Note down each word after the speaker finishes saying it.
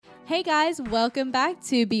Hey guys, welcome back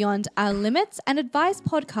to Beyond Our Limits, an advice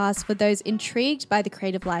podcast for those intrigued by the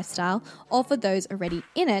creative lifestyle or for those already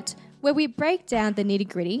in it, where we break down the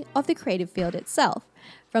nitty-gritty of the creative field itself.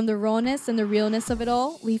 From the rawness and the realness of it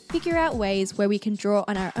all, we figure out ways where we can draw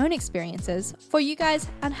on our own experiences for you guys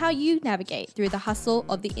and how you navigate through the hustle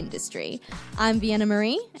of the industry. I'm Vienna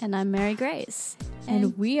Marie. And I'm Mary Grace.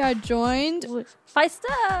 And we are joined by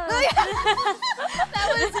Steph. that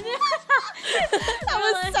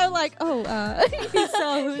was so like,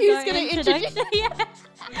 So who's going to introduce?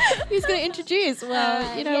 Who's going to introduce?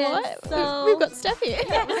 Well, you know what? So We've got Steph here.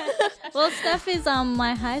 Well, Steph is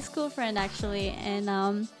my high school friend actually, and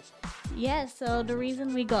so the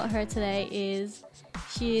reason we got her today is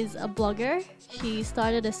she's a blogger. She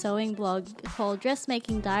started a sewing blog called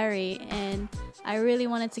Dressmaking Diary, and I really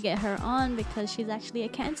wanted to get her on because she's actually a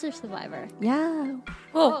cancer survivor. Yeah.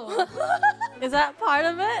 Oh, Is that part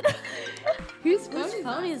of it? Whose whose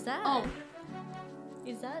phone is that? Oh.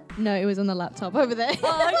 Is that? No, it was on the laptop over there.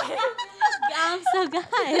 Oh, okay. So There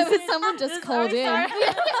guys, was someone just called in.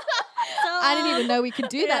 I didn't even know we could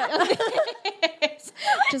do that.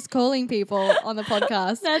 Just calling people on the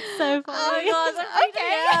podcast. That's so funny. Oh my gosh, I'm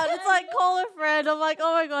freaking out. It's like call a friend. I'm like,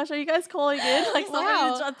 oh my gosh, are you guys calling in? Like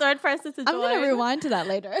Wow. a third person to join. I'm going to rewind to that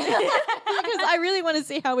later. Because I really want to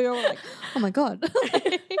see how we were all like, oh my God.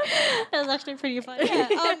 That was actually pretty funny.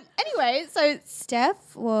 Yeah. Anyway, so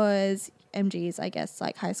Steph was MG's, I guess,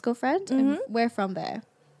 like high school friend. And we're from there.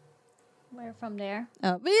 We're from there.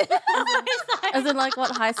 Oh. As in like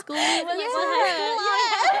what high school we went to?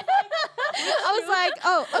 Yeah. I was like,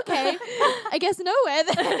 oh, okay. I guess nowhere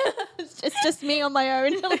then. It's just me on my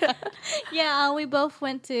own. Yeah, we both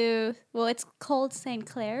went to, well, it's called St.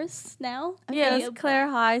 Clair's now. Yeah, Okay, it was Clare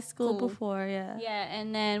High School Cool. before, yeah. Yeah,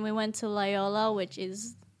 and then we went to Loyola, which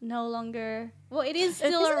is no longer, well, it is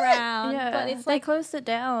still Isn't it? around, Yeah. but it's they like closed it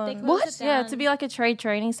down. they closed What? it Yeah, down to be like a trade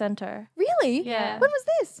training center. Really? Yeah. When was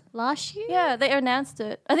this? last year. Yeah, they announced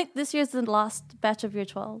it. I think this year's the last batch of year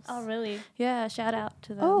 12s. Oh, really? Yeah, shout out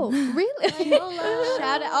to them. Oh, really? Loyola.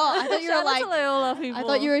 Shout out. Oh, I thought you were Shout out like, to Loyola people. I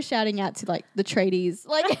thought you were shouting out to like the tradies.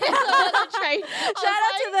 Like, the trade. Shout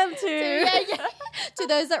out to them too. To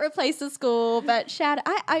those that replaced the school. But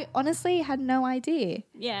I honestly had no idea.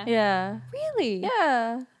 Yeah. Yeah. Really?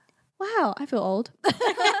 Yeah. Wow, I feel old.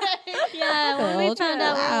 Yeah, when we Old. found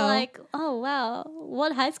out, we Wow. were like, oh, wow,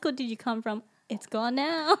 what high school did you come from? It's gone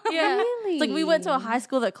now. Yeah. Really? It's like we went to a high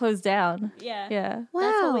school that closed down. Yeah. Yeah. Wow.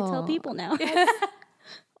 That's what we tell people now.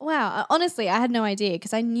 Wow. Honestly, I had no idea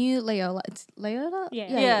because I knew Loyola. It's Loyola? Yeah.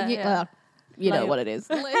 Yeah, You, yeah. you know Loyola. what it is.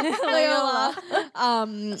 Loyola.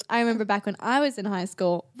 I remember back when I was in high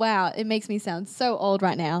school. Wow, it makes me sound so old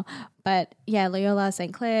right now. But yeah, Loyola,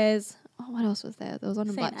 St. Clair's. Oh, what else was there? There was one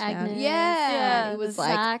in St. Blacktown. Agnes. Yeah. Yeah, It was the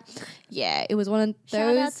like, Zach. yeah, it was one of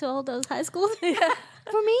Shout out those. to all those high schools.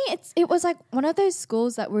 For me, it was like one of those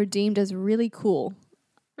schools that were deemed as really cool.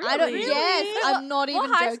 I don't. Really? Yes, I'm not even What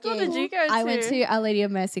high joking. school did you go to? I went to Our Lady of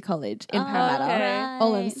Mercy College in Parramatta, okay.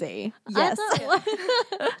 OMC. Yes.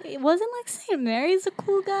 It wasn't like St. Mary's the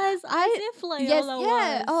cool guys. As if Loyola Yes, was.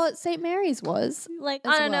 yeah. Oh, St. Mary's was. Like,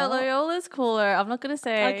 I don't know. well. Loyola's cooler. I'm not gonna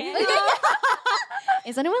say. okay.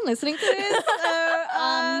 Is anyone listening to this?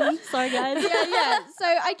 Sorry guys. yeah. So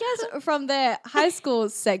I guess from the high school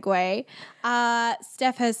segue,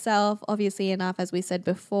 Steph herself, obviously enough, as we said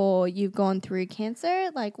before, you've gone through cancer.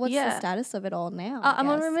 Like, what's the Yeah. status of it all now? I I'm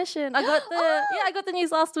on guess? remission. I got I got the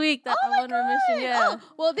news last week that I'm on remission. Yeah. Oh,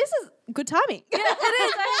 well, this is good timing. Yeah, it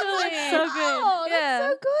is actually. So good. Oh, Yeah.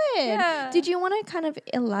 that's so good. Yeah. Did you want to kind of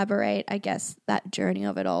elaborate, I guess, that journey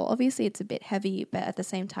of it all? Obviously, it's a bit heavy, but at the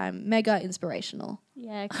same time, mega inspirational.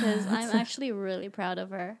 Yeah, because I'm actually really proud of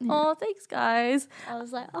her. Oh, thanks, guys. I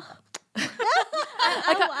was like, oh.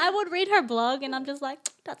 I would read her blog and I'm just like,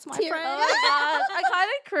 that's my Tear friend. Oh my gosh, I kind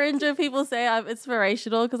of cringe when people say I'm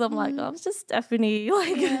inspirational because I'm like, oh, I'm just Stephanie.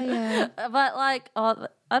 Like, Yeah. but like, oh,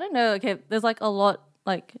 I don't know. Okay, there's like a lot.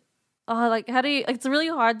 Like, oh, like how do you? It's really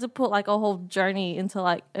hard to put like a whole journey into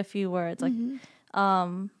like a few words. Like,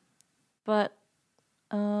 but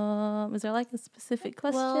is there like a specific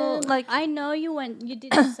question? Well, like, I know you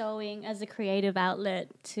did sewing as a creative outlet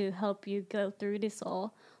to help you go through this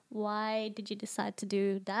all. Why did you decide to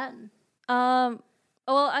do that? well,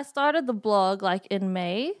 I started the blog like in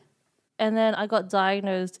May, and then I got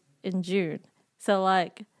diagnosed in June. So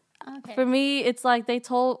like, Okay. for me, it's like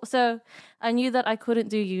so I knew that I couldn't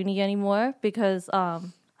do uni anymore because I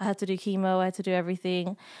had to do chemo, I had to do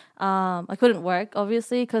everything. I couldn't work,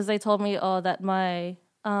 obviously, because they told me, that my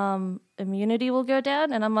immunity will go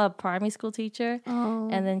down, and I'm a primary school teacher,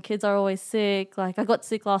 and then kids are always sick. Like, I got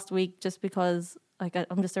sick last week just because like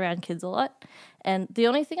I'm just around kids a lot. And the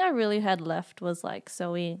only thing I really had left was like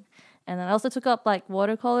sewing. And then I also took up like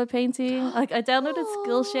watercolor painting. Like I downloaded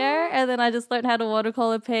Skillshare and then I just learned how to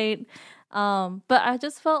watercolor paint. But I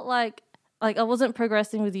just felt like I wasn't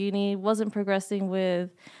progressing with uni, wasn't progressing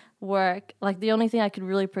with work. Like the only thing I could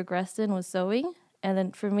really progress in was sewing. And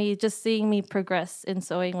then for me, just seeing me progress in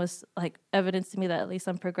sewing was like evidence to me that at least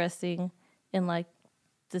I'm progressing in like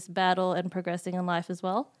this battle and progressing in life as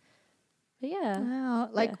well. But yeah. Wow.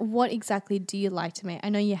 Like, what exactly do you like to make? I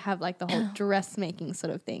know you have like the whole dressmaking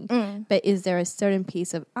sort of thing, but is there a certain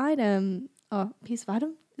piece of item? Is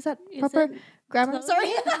that proper grammar? clothing?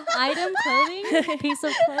 Sorry. Item, clothing, piece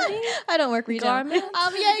of clothing. I don't work retail. Garment?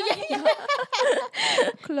 Yeah.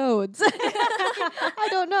 Clothes. I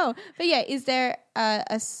don't know. But yeah, is there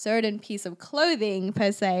a certain piece of clothing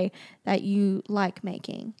per se that you like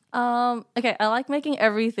making? Okay, I like making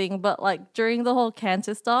everything, but like during the whole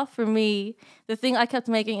cancer stuff, for me, the thing I kept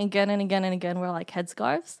making again and again and again were like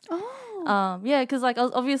headscarves. Oh. Yeah, because like I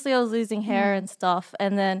was losing hair and stuff,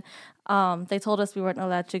 and then they told us we weren't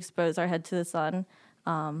allowed to expose our head to the sun,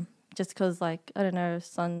 just because like I don't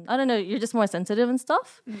know, you're just more sensitive and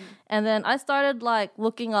stuff. And then I started like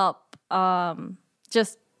looking up,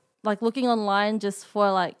 just like looking online just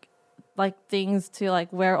for like things to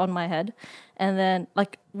like wear on my head, and then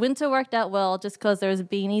like winter worked out well just because there was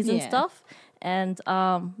beanies and stuff. And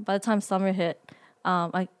by the time summer hit,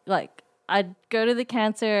 I'd go to the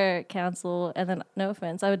cancer council, and then no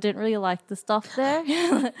offense, I didn't really like the stuff there.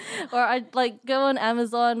 Or I'd like go on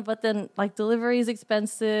Amazon, but then like delivery is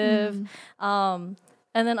expensive. And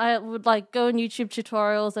then I would like go on YouTube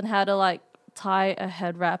tutorials on how to like tie a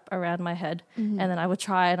head wrap around my head. And then I would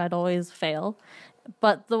try and I'd always fail.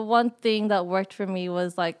 But the one thing that worked for me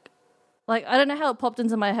was like I don't know how it popped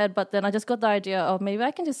into my head, but then I just got the idea, oh, maybe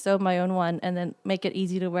I can just sew my own one and then make it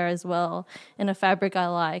easy to wear as well in a fabric I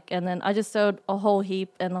like. And then I just sewed a whole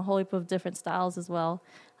heap of different styles as well.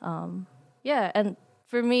 Yeah, and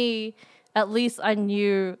for me, at least I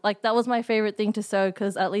knew, like, that was my favorite thing to sew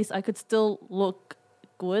because at least I could still look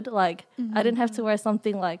good. Like, I didn't have to wear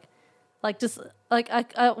something I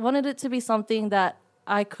wanted it to be something that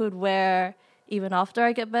I could wear even after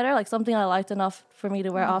I get better, like something I liked enough for me to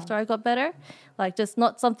wear after I got better. Like just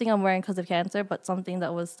not something I'm wearing because of cancer, but something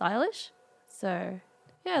that was stylish. So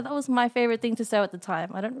yeah, that was my favorite thing to sew at the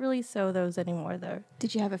time. I don't really sew those anymore though.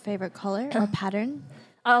 Did you have a favorite color or pattern?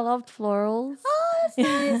 I loved florals. Oh, that's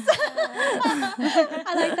nice.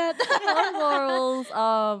 I like that. I love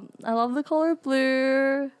florals. I love the color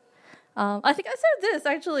blue. I think I sewed this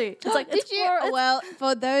actually. It's like Did it's you? floral. Well,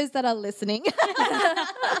 for those that are listening,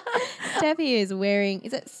 Steffi is wearing.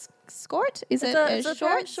 Is it skirt? Is it It's a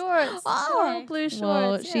pair of shorts? shorts. Oh. Floral blue shorts.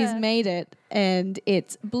 Well, yeah. she's made it, and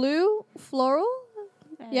it's blue floral.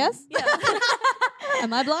 Yes. Yeah.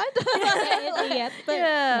 Am I blind? Yep, but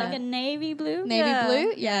Yeah. like a navy blue. Navy Yeah.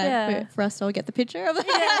 blue. Yeah. Yeah. For us to all get the picture of it.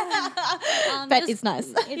 But Just- it's nice.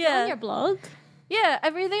 It's Yeah. on your blog. Yeah,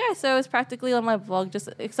 everything I sew is practically on my blog, just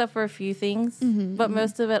except for a few things. But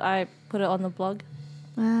most of it, I put it on the blog.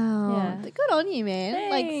 Wow. Yeah. Good on you,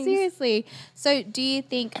 man. Like, Thanks. seriously. So, do you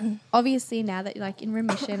think, obviously, now that you're like in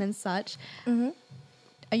remission and such,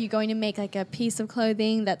 are you going to make like a piece of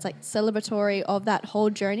clothing that's like celebratory of that whole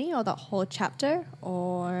journey or that whole chapter?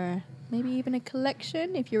 Or maybe even a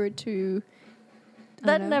collection if you were to.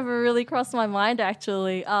 That know. never really crossed my mind,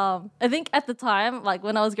 actually. I think at the time, like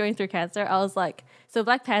when I was going through cancer, I was like, so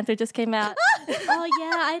Black Panther just came out. Oh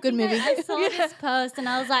yeah, Good movie. I saw this post and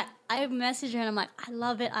I was like, I messaged her and I'm like, I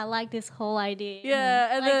love it. I like this whole idea.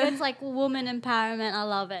 Yeah, and like then it's like woman empowerment. I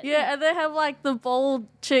love it. yeah, and they have like the bold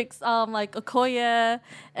chicks, like Okoye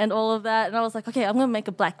and all of that. And I was like, okay, I'm gonna make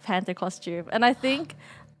a Black Panther costume. And I think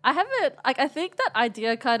I haven't. Like, I think that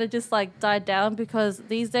idea kind of just like died down because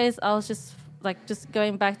these days I was just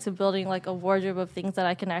going back to building like a wardrobe of things that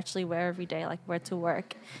I can actually wear every day, like wear to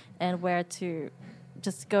work and wear to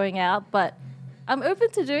just going out. But I'm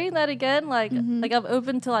open to doing that again. Like I'm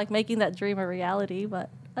open to like making that dream a reality,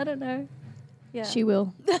 but I don't know. Yeah. She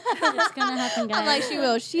will. It's gonna happen, guys. I'm like, she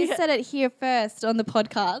will. She said it here first on the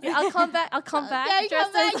podcast. Yeah, I'll come back. Yeah, you come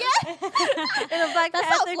dressed back, as- in a Black That's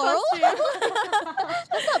not Panther floral. costume.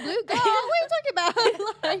 That's not blue. Girl, what are you talking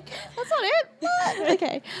about? Like, that's not it. What?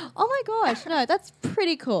 Okay. Oh my gosh. No, that's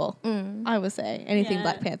pretty cool. I would say. Anything Yeah.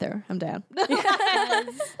 Black Panther, I'm down.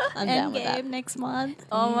 I'm down with that. Endgame next month.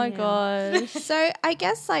 Oh my gosh. So I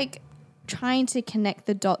guess like trying to connect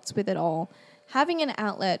the dots with it all, having an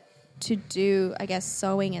outlet to do, I guess,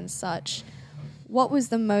 sewing and such, what was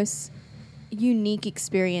the most unique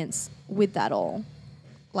experience with that all?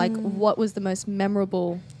 Like, what was the most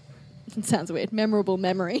memorable, it sounds weird, memorable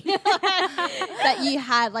memory that you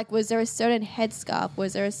had? Like, was there a certain headscarf?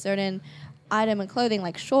 Was there a certain item of clothing,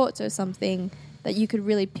 like shorts or something, that you could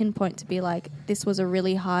really pinpoint to be like, this was a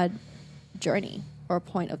really hard journey or a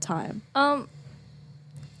point of time?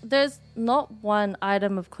 There's not one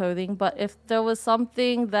item of clothing, but if there was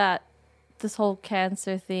something that this whole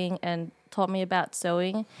cancer thing and taught me about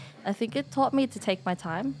sewing, I think it taught me to take my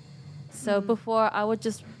time. So before, I would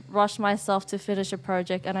just rush myself to finish a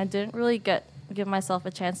project, and I didn't really give myself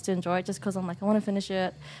a chance to enjoy it just because I'm like, I want to finish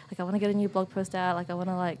it. Like, I want to get a new blog post out. Like, I want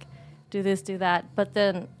to like do this, do that. But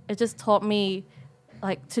then it just taught me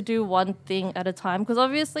like to do one thing at a time, because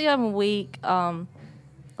obviously I'm weak.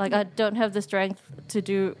 Like, I don't have the strength to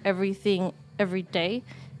do everything every day.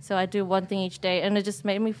 So I do one thing each day, and it just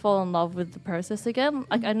made me fall in love with the process again.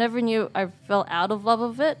 Like, I never knew I fell out of love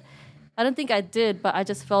of it. I don't think I did, but I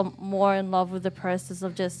just fell more in love with the process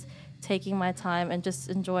of just taking my time and just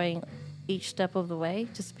enjoying each step of the way,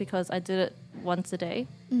 just because I did it once a day.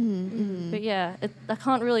 But yeah, I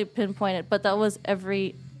can't really pinpoint it, but that was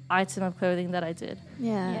every item of clothing that I did.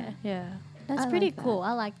 Yeah. Yeah. That's I pretty like that. cool.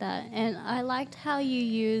 I like that. And I liked how you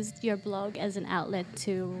used your blog as an outlet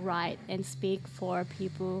to write and speak for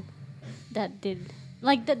people that didn't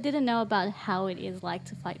know about how it is like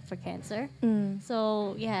to fight for cancer.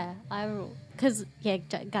 So yeah,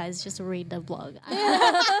 guys, just read the blog.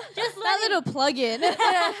 Just that little plug-in.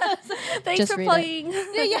 Thanks Just for read plugging.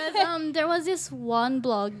 Because, there was this one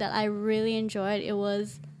blog that I really enjoyed. It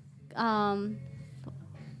was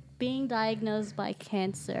being diagnosed by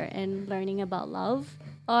cancer and learning about love.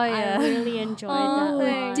 Oh yeah. I really enjoyed that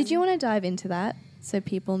one. Did you want to dive into that so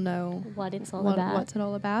people know what it's all what's about? it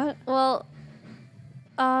all about? Well,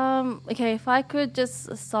 okay, if I could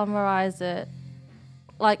just summarize it,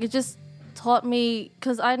 like, it just taught me,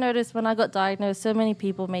 because I noticed when I got diagnosed, so many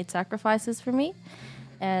people made sacrifices for me,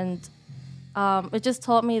 and it just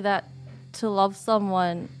taught me that to love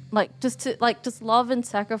someone, just love and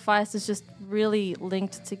sacrifice is just really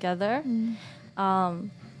linked together.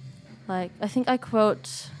 Like, I think I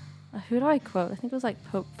quote, who do I quote? I think it was like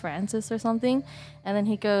Pope Francis or something, and then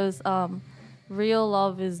he goes, "Real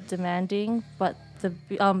love is demanding, but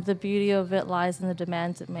the beauty of it lies in the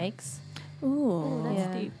demands it makes." Ooh, That's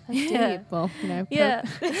Yeah. deep. That's Yeah. deep. Well, Yeah.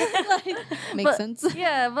 makes sense.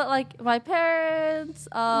 Yeah, but like my parents,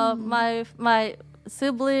 my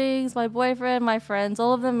siblings, my boyfriend, my friends,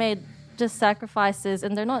 all of them made just sacrifices,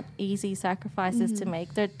 and they're not easy sacrifices to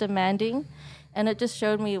make. They're demanding, and it just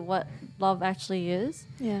showed me what love actually is.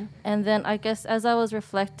 Yeah. And then I guess as I was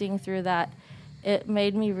reflecting through that, it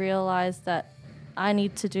made me realize that I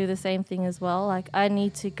need to do the same thing as well. Like, I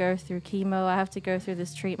need to go through chemo. I have to go through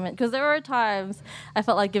this treatment, because there were times I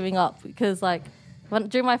felt like giving up, because like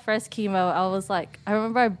during my first chemo, I was like, I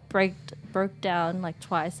remember I broke down like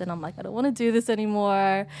twice, and I'm like, I don't want to do this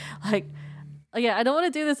anymore. Like, yeah, I don't want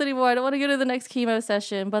to do this anymore. I don't want to go to the next chemo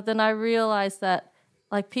session. But then I realized that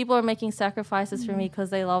like people are making sacrifices for me because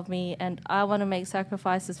they love me, and I want to make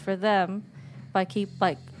sacrifices for them by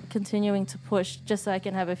continuing to push, just so I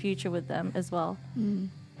can have a future with them as well.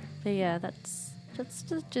 But yeah, that's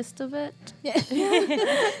the gist of it. That's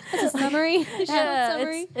a summary.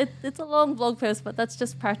 Summary. It's a long blog post, but that's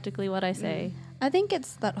just practically what I say. I think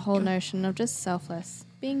it's that whole notion of just selfless,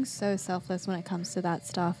 being so selfless when it comes to that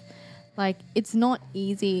stuff. Like, it's not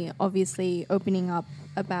easy, obviously, opening up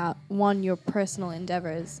about, one, your personal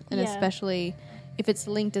endeavors, and especially if it's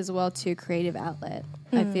linked as well to a creative outlet.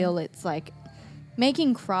 I feel it's like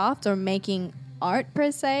making craft or making art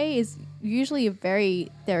per se is usually a very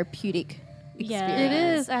therapeutic experience. Yeah.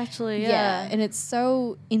 It is actually, Yeah, and it's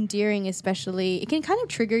so endearing, especially. It can kind of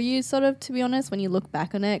trigger you, sort of, to be honest, when you look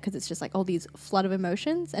back on it, because it's just like all these flood of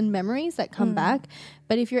emotions and memories that come back.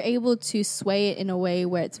 But if you're able to sway it in a way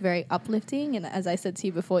where it's very uplifting and, as I said to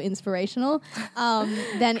you before, inspirational,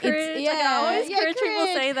 then Cringe. it's Like, I always cringe people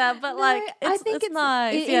say that, but like, I it's, think it's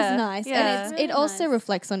nice. It is yeah. nice, Yeah. and really it also nice.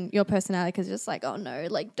 reflects on your personality, because it's just like, oh no,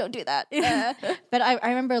 like, don't do that. But I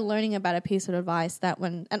remember learning about a piece of advice that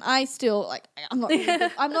and I still like, I'm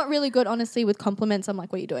not really good, honestly, with compliments. I'm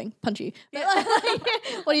like, what are you doing? Punch you. But,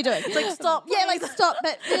 what are you doing? It's like, stop, Yeah, like, stop.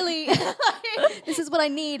 But really, this is what I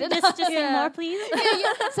need. And Just say more, please.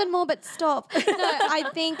 send more, but stop. No, I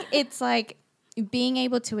think it's like being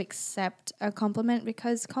able to accept a compliment,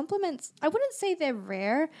 because compliments, I wouldn't say they're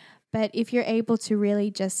rare, but if you're able to really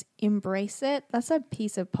just embrace it, that's a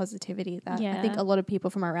piece of positivity that I think Yeah. a lot of people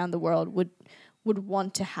from around the world would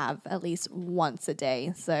want to have at least once a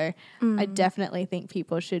day. So I definitely think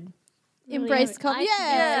people should Really embrace I-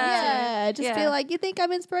 yeah. Just Yeah. feel like, you think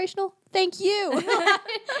I'm inspirational? Thank you.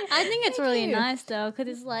 I think it's Thank really you. nice though, because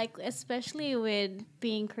it's like, especially with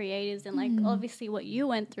being creatives and like obviously what you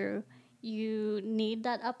went through, you need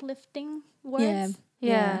that uplifting words.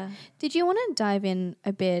 Yeah. Did you want to dive in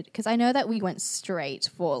a bit? Because I know that we went straight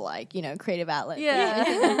for like, you know, creative outlets. Yeah. And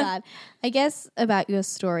things like that. I guess about your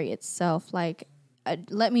story itself, like,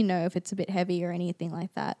 let me know if it's a bit heavy or anything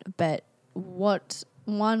like that. But what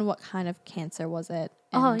kind of cancer was it?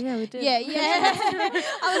 Oh, And- yeah, we did. Yeah.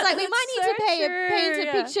 I was like, we might need so to paint a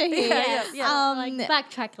true. picture here. Yeah. Like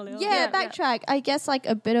backtrack a little. Yeah, Yeah, backtrack. I guess like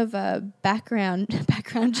a bit of a background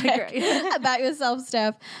check about yourself,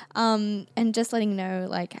 Steph, and just letting know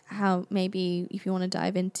like how maybe if you want to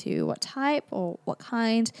dive into what type or what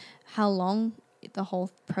kind, how long the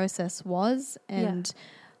whole process was, and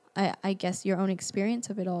I guess your own experience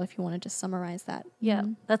of it all. If you want to just summarize that. Yeah,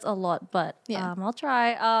 that's a lot, but Yeah. I'll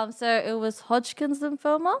try. So it was Hodgkin's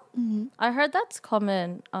lymphoma. I heard that's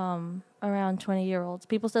common around 20-year-olds.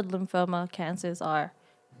 People said lymphoma cancers are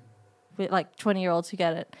with, like 20-year-olds who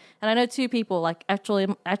get it, and I know 2 people like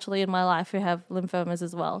actually in my life who have lymphomas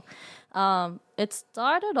as well. It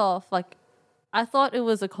started off like I thought it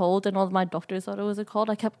was a cold, and all my doctors thought it was a cold.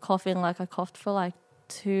 I kept coughing, like I coughed for like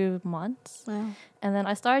 2 months. Wow. And then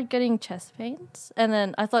I started getting chest pains. And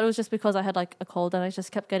then I thought it was just because I had like a cold, and I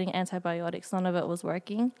just kept getting antibiotics. None of it was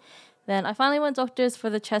working. Then I finally went to doctors for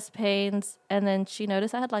the chest pains. And then she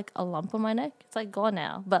noticed I had like a lump on my neck. It's like gone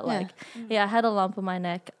now. But like, I had a lump on my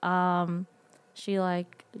neck.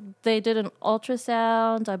 They did an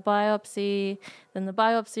ultrasound, a biopsy. Then the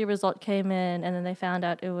biopsy result came in, and then they found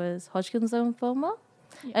out it was Hodgkin's lymphoma.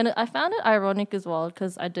 Yeah. And I found it ironic as well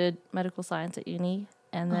because I did medical science at uni.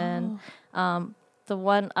 And then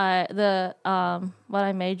what I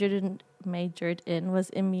majored in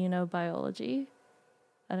was immunobiology.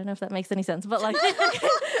 I don't know if that makes any sense, but like,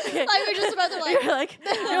 Like we're just about to you're like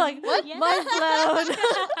what? Yeah. Mind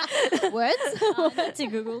blown. words. To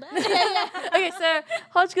Google that. Okay, so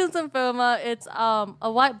Hodgkin's lymphoma, it's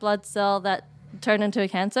a white blood cell that turned into a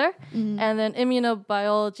cancer, and then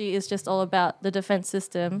immunobiology is just all about the defense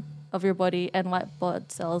system of your body, and white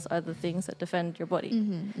blood cells are the things that defend your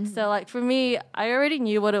body. So like for me, I already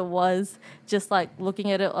knew what it was just like looking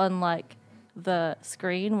at it on like the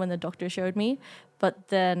screen when the doctor showed me, but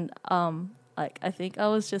then like I think I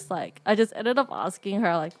was just like I just ended up asking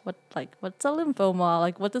her what's a lymphoma,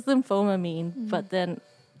 like what does lymphoma mean, but then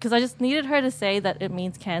because I just needed her to say that it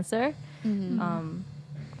means cancer.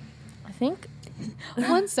 I think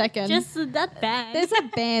 1 second. Just that bad. There's a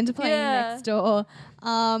band playing Yeah. next door.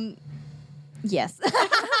 Yes. Just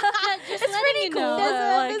letting pretty you cool.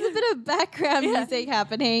 know. There's a bit of background music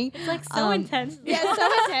happening. It's like so intense. Yeah, it's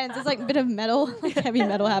so intense. It's like a bit of metal, like heavy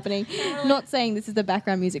metal happening. Not saying this is the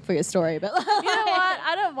background music for your story, but you know what?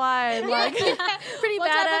 I don't mind. Like pretty what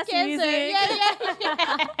type badass of cancer? music.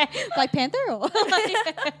 Yeah. Black Panther or?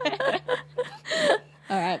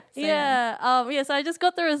 All right. So So I just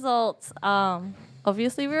got the results.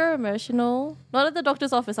 Obviously we were emotional. Not at the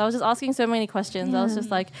doctor's office. I was just asking so many questions. I was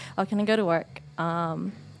just like, oh, can I go to work? I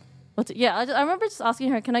remember just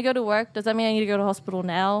asking her, can I go to work? Does that mean I need to go to hospital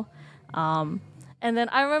now? And then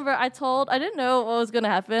I remember I didn't know what was going to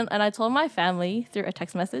happen, and I told my family through a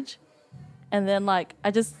text message. And then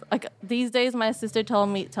these days my sister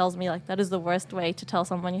tells me like that is the worst way to tell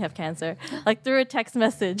someone you have cancer, like through a text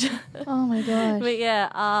message. Oh my gosh. But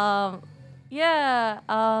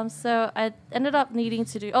so I ended up needing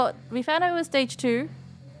to do, we found out it was stage 2.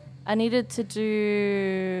 I needed to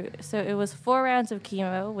do, so it was 4 rounds of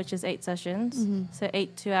chemo, which is 8 sessions. So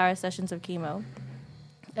 8 2-hour sessions of chemo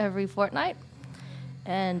every fortnight.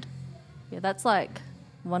 And that's like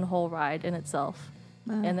one whole ride in itself.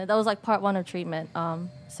 Wow. And then that was like part 1 of treatment.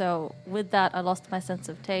 So with that, I lost my sense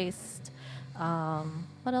of taste.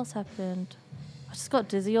 What else happened? I just got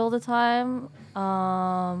dizzy all the time.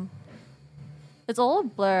 It's all a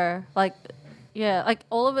blur.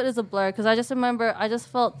 All of it is a blur. Because I just remember I just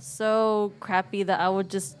felt so crappy that I would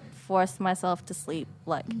just force myself to sleep.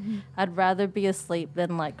 Like, I'd rather be asleep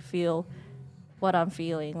than like feel what I'm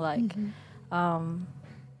feeling. Like, so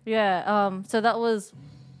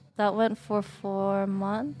that went for 4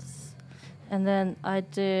 months. And then I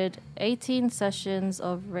did 18 sessions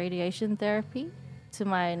of radiation therapy to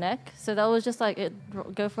my neck. So that was just like, it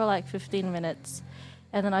go for like 15 minutes.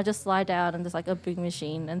 And then I just lie down and there's like a big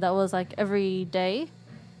machine. And that was like every day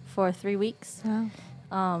for 3 weeks,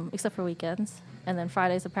 except for weekends. And then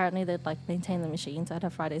Fridays, apparently they'd like maintain the machine. So I'd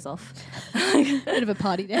have Fridays off. Bit of a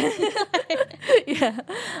party day.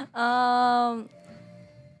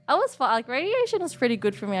 I was fine. Like radiation was pretty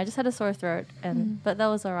good for me. I just had a sore throat, but that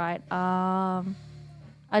was all right.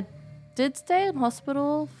 I did stay in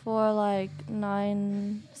hospital for like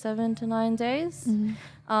 7 to 9 days.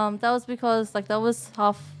 That was because like that was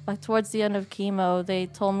towards the end of chemo. They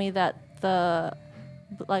told me that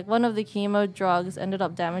one of the chemo drugs ended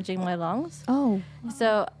up damaging my lungs. Oh.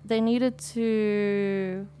 So they needed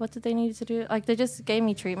to, what did they need to do? Like they just gave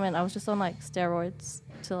me treatment. I was just on like steroids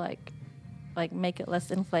to like make it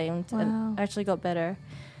less inflamed. Wow. And actually got better.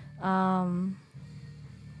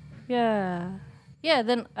 Yeah.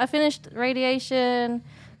 Then I finished radiation,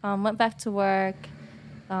 went back to work.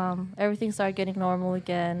 Everything started getting normal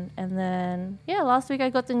again. And then, last week I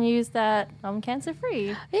got the news that I'm cancer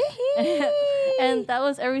free. And that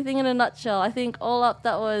was everything in a nutshell. I think all up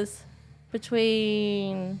that was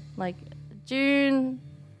between like June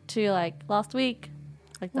to like last week.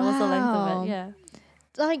 Like that was the length of it. Yeah.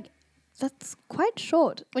 Like that's quite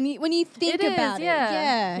short when you think It is, about it.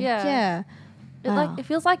 yeah. Yeah. It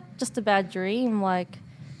feels like just a bad dream. Like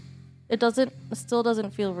it still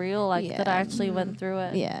doesn't feel real. Like that I actually went through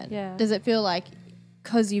it. Yeah. Does it feel like,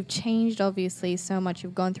 because you've changed obviously so much,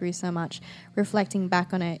 you've gone through so much, reflecting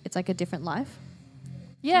back on it, it's like a different life?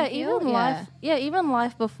 Yeah, Do you feel? even life. Yeah, even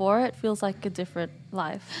life before it feels like a different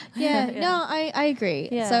life. Yeah, no, I agree.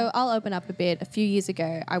 Yeah. So I'll open up a bit. A few years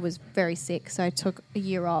ago, I was very sick, so I took a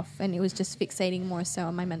year off, and it was just fixating more so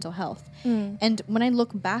on my mental health. And when I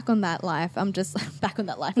look back on that life, I'm just back on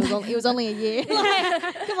that life. It was only a year.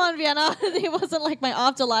 Like, come on, Vienna. It wasn't like my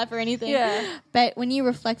afterlife or anything. Yeah. But when you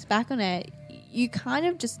reflect back on it, you kind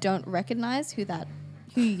of just don't recognize who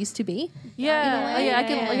you used to be. Yeah, way. I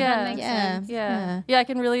can. That makes Yeah. sense. Yeah, I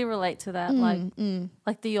can really relate to that.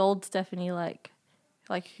 Like the old Stephanie, like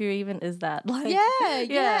who even is that? Like,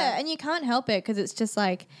 Yeah. And you can't help it because it's just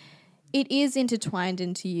like, it is intertwined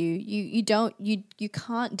into you. You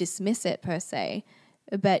can't dismiss it per se,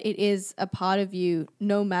 but it is a part of you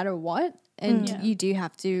no matter what. And you do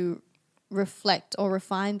have to reflect or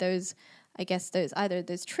refine those, I guess, those either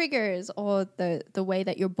those triggers or the way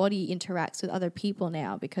that your body interacts with other people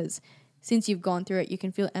now, because since you've gone through it, you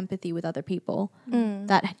can feel empathy with other people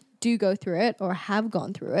that do go through it or have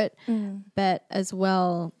gone through it. But as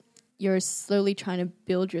well, you're slowly trying to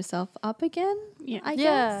build yourself up again, I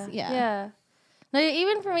guess. Yeah. No,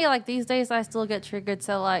 even for me, like these days, I still get triggered.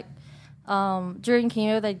 So like during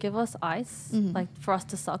chemo, they'd give us ice, like for us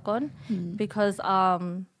to suck on, because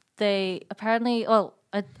they apparently,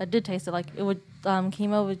 I did taste it. Like it would,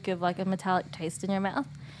 chemo would give like a metallic taste in your mouth.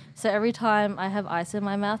 So every time I have ice in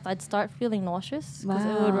my mouth, I'd start feeling nauseous because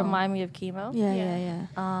it would remind me of chemo. Yeah.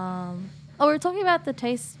 Oh, we were talking about the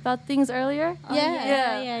taste bud things earlier.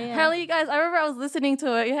 Yeah. Apparently, you guys, I remember I was listening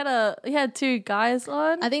to it. You had two guys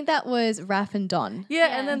on. I think that was Raph and Don.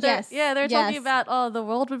 And then they were talking about the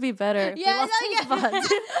world would be better. if we lost taste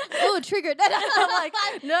buds. Oh, triggered. I'm like,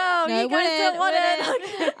 no, you guys don't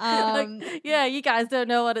want it. You guys don't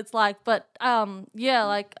know what it's like. But I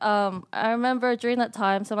remember during that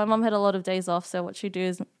time, so my mom had a lot of days off. So what she'd do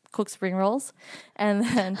is cook spring rolls, and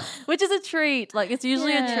then which is a treat. Like it's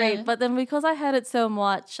usually a treat, but then because I had it so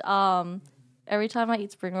much, every time I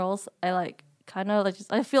eat spring rolls, I like kind of like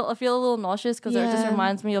I feel a little nauseous because it just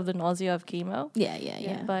reminds me of the nausea of chemo.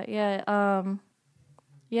 Yeah. But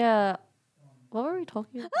what were we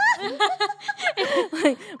talking about?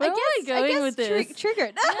 Like, where am I going with this?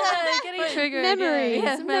 Triggered. Getting triggered.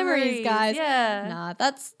 Memories, guys. Yeah. Nah,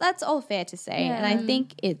 that's all fair to say, and I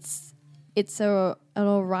think it's an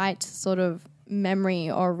all right sort of memory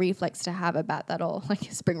or reflex to have about that all, like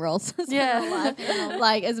spring rolls.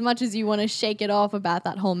 Like as much as you want to shake it off about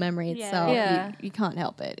that whole memory itself, you can't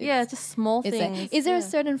help it. It's just small things. Is there a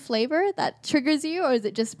certain flavor that triggers you, or is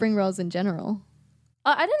it just spring rolls in general?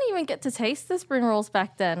 I didn't even get to taste the spring rolls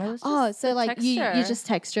back then. It was just so like you just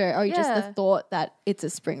texture, or you just the thought that it's a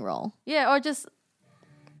spring roll. Yeah, or just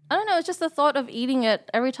I don't know, it's just the thought of eating it.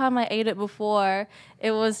 Every time I ate it before,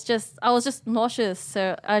 I was just nauseous.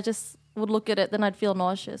 So I just would look at it, then I'd feel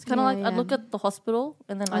nauseous. Kind of I'd look at the hospital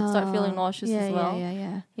and then I'd start feeling nauseous as well.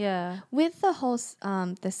 Yeah. With the whole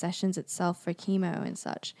the sessions itself for chemo and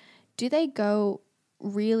such, do they go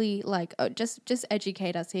really like just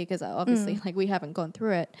educate us here, because obviously like we haven't gone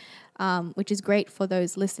through it, which is great for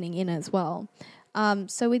those listening in as well.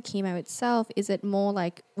 So with chemo itself, is it more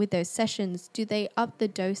like with those sessions, do they up the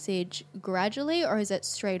dosage gradually, or is it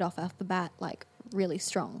straight off the bat like really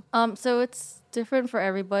strong? So it's different for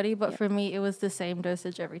everybody, but for me it was the same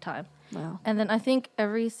dosage every time. Wow. And then I think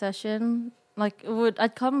every session like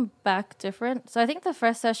I'd come back different. So I think the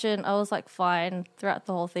first session I was like fine throughout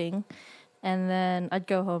the whole thing. And then I'd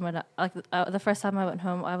go home and the first time I went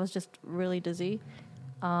home, I was just really dizzy.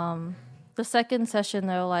 The second session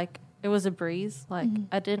though, like it was a breeze. Like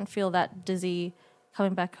I didn't feel that dizzy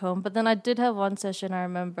coming back home. But then I did have one session I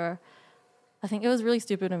remember I think it was really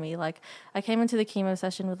stupid of me. Like, I came into the chemo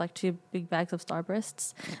session with like 2 big bags of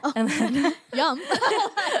Starbursts, and then Yum.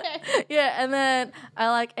 yeah, and then I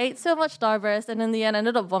like ate so much Starburst, and in the end, I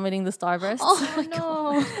ended up vomiting the Starburst. Oh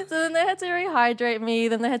no. So then they had to rehydrate me.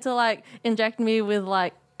 Then they had to like inject me with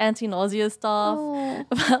like anti-nausea stuff. Oh.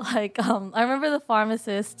 But like, I remember the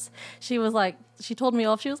pharmacist. She was like, she told me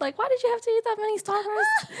off. She was like, "Why did you have to eat that many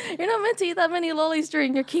Starbursts? You're not meant to eat that many lollies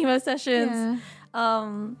during your chemo sessions."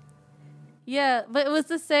 Yeah, but it was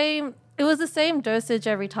the same. It was the same dosage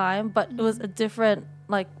every time, but it was a different.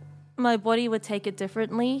 Like, my body would take it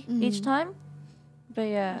differently each time. But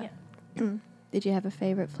yeah. Did you have a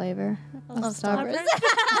favorite flavor of Starburst?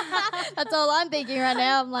 Starburst? That's all I'm thinking right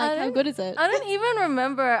now. I'm like, how good is it? I don't even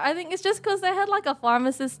remember. I think it's just because they had like a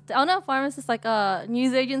pharmacist. Oh no, pharmacist, like a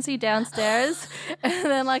news agency downstairs, and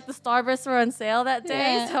then like the Starbursts were on sale that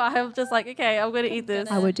day. Yeah. So I'm just like, okay, I'm gonna eat this.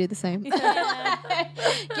 I would do the same.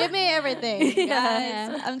 Give me everything,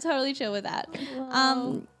 guys. I'm totally chill with that.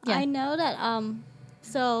 Yeah. I know that.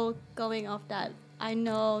 So going off that, I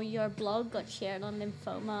know your blog got shared on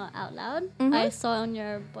Lymphoma Out Loud. I saw on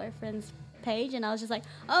your boyfriend's page, and I was just like,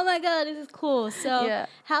 "Oh my god, this is cool!" So, Yeah.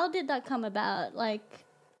 how did that come about? Like,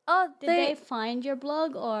 Oh, did they find your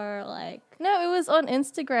blog or like? No, it was on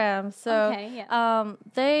Instagram. So Okay, yeah.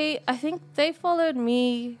 I think they followed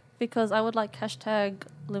me because I would like hashtag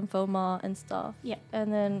lymphoma and stuff. Yeah.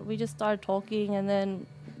 And then we just started talking, and then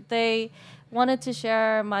they wanted to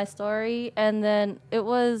share my story, and then it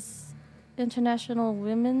was International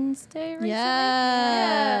Women's Day recently.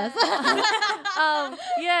 Yes.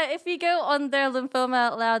 If you go on their Lymphoma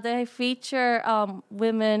Out Loud, they feature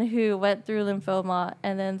women who went through lymphoma,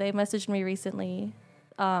 and then they messaged me recently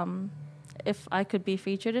if I could be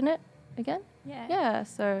featured in it again. Yeah. Yeah,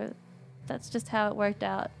 so that's just how it worked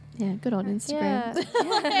out. Yeah, good on Instagram. Yeah.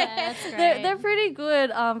 Yeah, that's great. They're pretty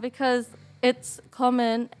good because it's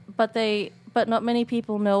common, but not many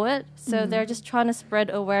people know it. So they're just trying to spread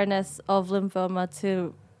awareness of lymphoma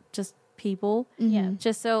to just people. Yeah.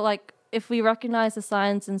 Just so like if we recognize the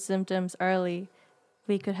signs and symptoms early,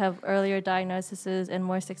 we could have earlier diagnoses and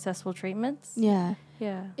more successful treatments. Yeah.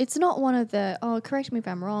 Yeah. It's not one of the, correct me if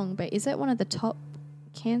I'm wrong, but is it one of the top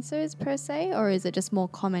cancers per se, or is it just more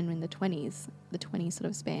common in the 20s sort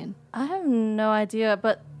of span? I have no idea,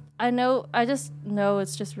 but I just know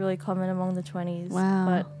it's just really common among the 20s. Wow.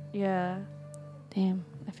 But yeah. Damn,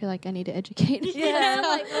 I feel like I need to educate. Yeah.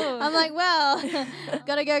 I'm like, well,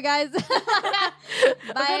 gotta go, guys. Bye.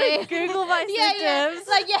 I Google my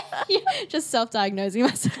symptoms. Just self-diagnosing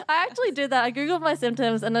myself. I actually did that. I Googled my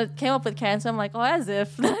symptoms and it came up with cancer. I'm like, as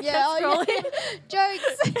if.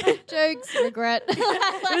 Jokes, regret.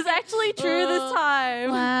 It was actually true this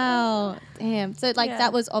time. Wow, damn. So Yeah.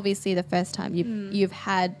 that was obviously the first time you've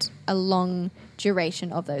had a long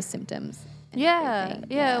duration of those symptoms. and Yeah,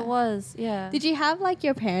 everything. yeah, it was. Yeah. Did you have like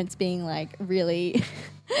your parents being like really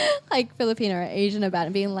like Filipino or Asian about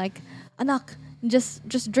it, being like, anak,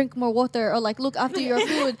 just drink more water, or like look after your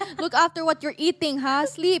food, look after what you're eating,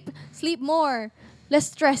 sleep more,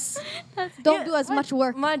 less stress, don't do as much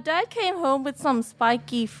work. My dad came home with some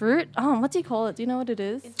spiky fruit. What do you call it? Do you know what it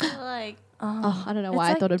is? Is it like Oh, I don't know It's why I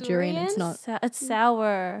like thought of durian. It's not. It's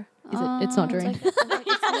sour. Is it? It's not durian.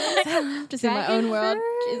 Just in my own world.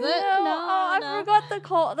 Is it? I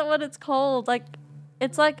forgot what it's called. Like,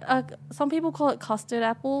 it's like some people call it custard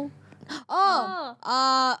apple.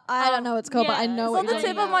 I don't know what it's called, but I Yeah, know It's what on the you're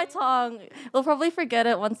tip talking of my tongue. We'll probably forget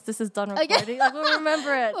it once this is done Okay. recording. Like, we'll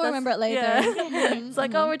remember it. We'll remember it later. Yeah. It's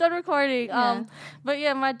like, we're done recording. Yeah. But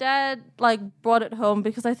yeah, my dad like brought it home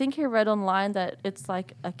because I think he read online that it's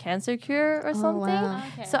like a cancer cure or something. wow.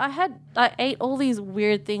 Okay. So I ate all these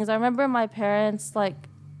weird things. I remember my parents like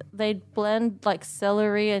they'd blend like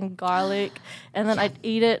celery and garlic, and then I'd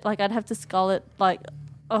eat it. Like I'd have to skull it. Like,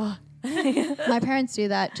 oh. My parents do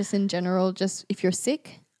that just in general. Just if you're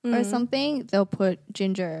sick or something, they'll put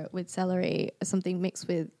ginger with celery or something mixed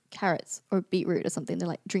with carrots or beetroot or something. They're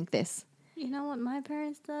like, drink this. You know what my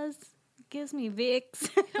parents does? Gives me Vicks.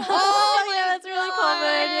 Yeah, that's really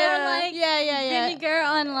common. Yeah. Like yeah. vinegar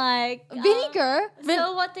on like Vinegar?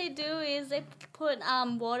 So what they do is they put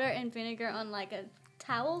water and vinegar on like a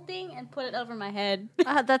towel thing and put it over my head.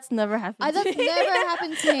 That's never happened. That's never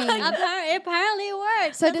happened to me. Apparently it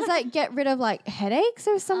works. So does that get rid of like headaches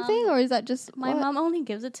or something, or is that just My what? mom only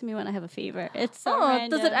gives it to me when I have a fever. It's so Oh, random.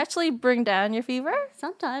 does it actually bring down your fever?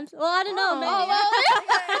 Sometimes. Well, I don't know.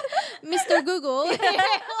 Maybe. Mr. Google. I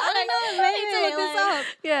don't know. Maybe. to look this like, up.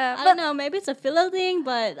 Yeah, I don't know. Maybe it's a filler thing,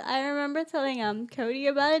 but I remember telling Cody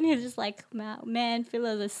about it, and he was just like, "Man,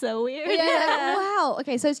 fillers are so weird." Yeah. Wow.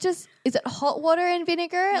 Okay, so it's just, is it hot water and vinegar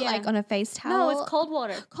vinegar, Yeah. like on a face towel? No, it's cold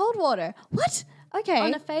water. Cold water. What? Okay.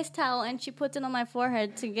 On a face towel, and she puts it on my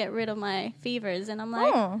forehead to get rid of my fevers. And I'm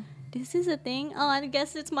like, Oh. this is a thing? Oh, I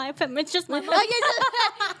guess it's my family. It's just my mom.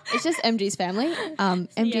 It's just MG's family.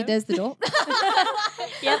 MG, Yeah. there's the door.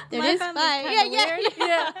 Yep, There my it is. family's Bye. kinda Yeah. weird.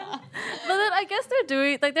 Yeah. But then I guess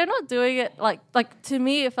they're not doing it like to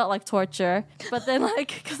me it felt like torture. But then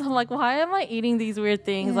because I'm like, why am I eating these weird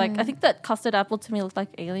things? Like I think that custard apple to me looked like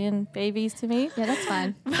alien babies to me. Yeah, that's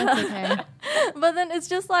fine. That's okay. But then it's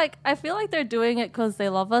just like I feel like they're doing it because they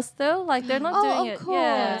love us though. Like they're not doing it. Of course,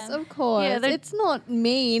 Yeah. of course. Yeah, they're- it's not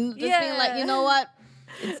mean. Just being like, Yeah. you know what?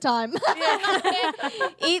 It's time.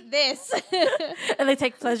 Eat this. And they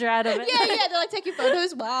take pleasure out of it. Yeah, they're like taking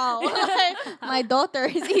photos. Wow, my daughter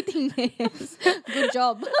is eating this. Good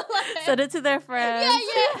job. Send it to their friends.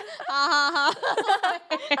 Yeah. Ha ha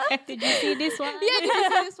ha. Did you see this one? Yeah, did you see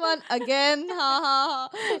this one again? Ha ha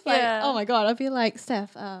ha. Like, Yeah. oh my god, I feel like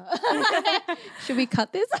Steph. Should we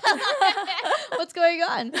cut this? What's going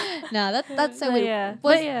on? No, that's so But weird. yeah.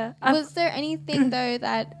 Was, But yeah, I've- was there anything though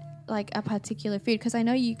that like a particular food? Because I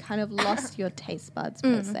know you kind of lost your taste buds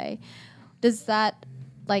per se. Does that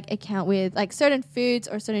like account with like certain foods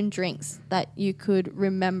or certain drinks that you could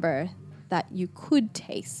remember that you could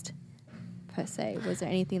taste per se? Was there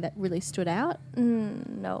anything that really stood out?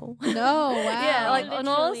 no. No, wow. Yeah, like, You and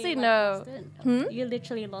literally, honestly, no. lost it. Hmm? You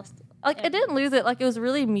literally lost it. Like I didn't lose it. Like it was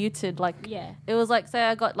really muted. Like Yeah. it was like say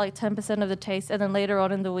I got like 10% of the taste, and then later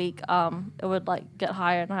on in the week, it would like get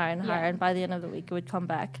higher and higher and higher, Yeah. and by the end of the week, it would come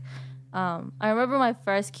back. I remember my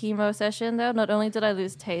first chemo session though. Not only did I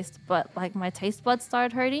lose taste, but like my taste buds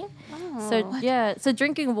started hurting. So yeah, so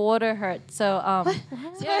drinking water hurt. So Sorry,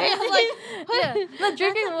 I was like, yeah, no,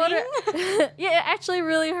 drinking water. Yeah, it actually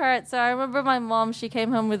really hurt. So I remember my mom. She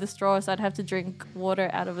came home with a straw, so I'd have to drink water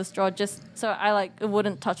out of a straw just so I like it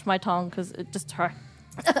wouldn't touch my tongue because it just hurt.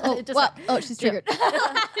 oh, It just what? Oh, she's triggered.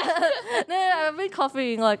 No, I've been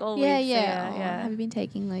coughing like all Yeah, week. so yeah. Oh, yeah. Have you been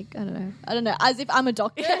taking like I don't know, as if I'm a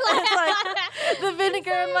doctor. It's like the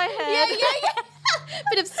vinegar in my head. yeah.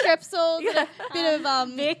 Bit of Strepsils, bit of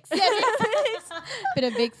Vicks. yeah, bit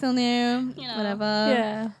of Vicks on there, You know. whatever.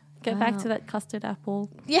 Yeah. Get back Wow. to that custard apple.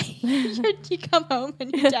 Yeah, you come home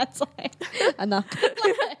and your dad's like, enough.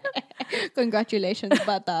 Congratulations,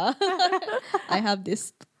 but I have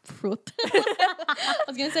this fruit. I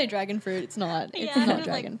was gonna say dragon fruit. It's not. It's Yeah, I not was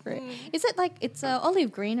like, dragon fruit. Is it like it's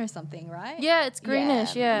olive green or something, right? Yeah, it's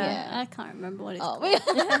greenish. Yeah. I can't remember what it's Oh,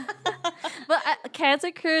 called. But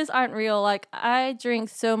cancer cures aren't real. Like I drink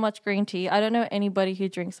so much green tea. I don't know anybody who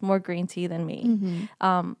drinks more green tea than me.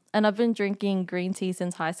 And I've been drinking green tea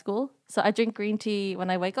since high school. So I drink green tea when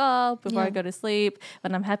I wake up, before I go to sleep,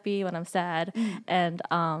 when I'm happy, when I'm sad, and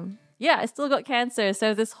yeah, I still got cancer.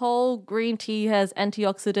 So this whole green tea has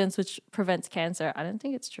antioxidants which prevents cancer. I don't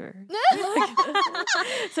think it's true.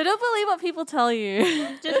 So don't believe what people tell you.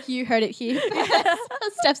 You heard it here.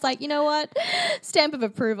 Steph's like, you know what? Stamp of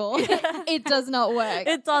approval. It does not work.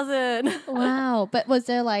 It doesn't. Wow. But was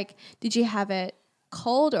there like, did you have it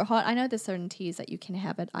cold or hot? I know there's certain teas that you can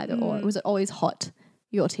have it either or. Was it always hot,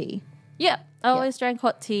 your tea? Yeah, I always drank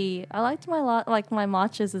hot tea. I liked my my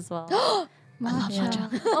matchas as well. I love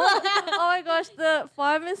matcha. Oh my gosh, the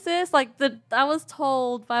pharmacist, I was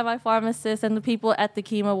told by my pharmacist and the people at the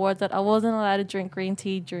chemo ward that I wasn't allowed to drink green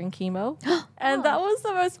tea during chemo. And that was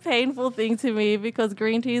the most painful thing to me because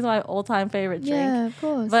green tea is my all-time favorite drink. Yeah, of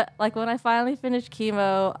course. But like when I finally finished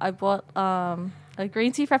chemo, I bought a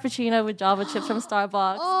green tea frappuccino with Java chips from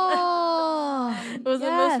Starbucks. Oh, It was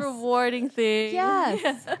the most rewarding thing.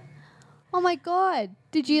 Yes. Oh my god!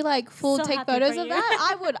 Did you like full So take happy photos for of you.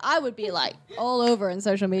 that? I would be like all over in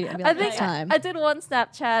social media. And be I like, think next time. I did one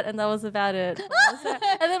Snapchat and that was about it.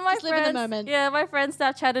 And then my Just live in the friends, moment. yeah, my friend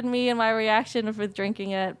Snapchatted me and my reaction with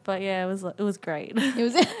drinking it. But yeah, it was great. It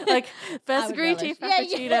was Like best would green tea relish.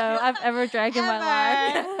 frappuccino Yeah, I've ever drank in my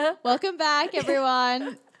life. Welcome back,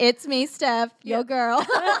 everyone. It's me, Steph, your girl.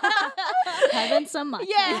 Having some matcha.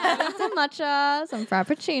 Yeah, having some matcha, some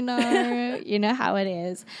frappuccino. You know how it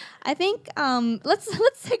is. I think let's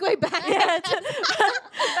segue back. Let's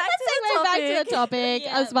Segue back to the topic.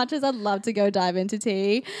 Yeah. As much as I'd love to go dive into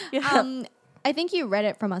tea, Yeah. I think you read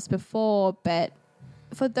it from us before, but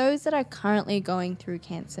for those that are currently going through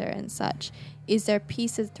cancer and such, is there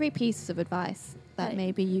three pieces of advice that Right.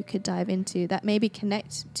 maybe you could dive into that maybe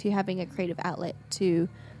connect to having a creative outlet to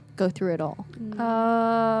go through it all?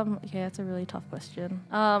 Yeah, it's a really tough question.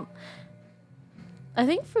 I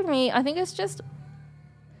think for me, it's just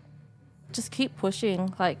keep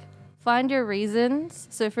pushing. Like, find your reasons.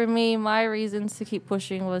 So for me, my reasons to keep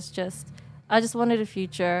pushing was I just wanted a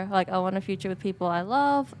future. Like, I want a future with people I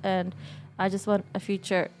love, and I just want a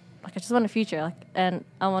future. Like, I just want a future, like, and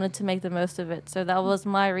I wanted to make the most of it. So that was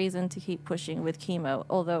my reason to keep pushing with chemo,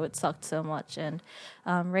 although it sucked so much, and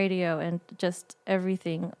radio and just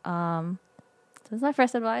everything. So that's my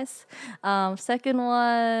first advice. Second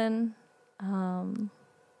one,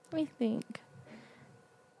 let me think.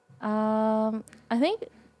 I think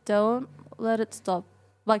don't let it stop.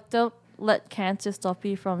 Like, don't let cancer stop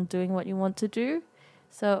you from doing what you want to do.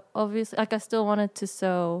 So obviously, like, I still wanted to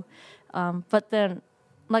sew, but then,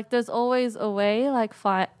 like, there's always a way. Like,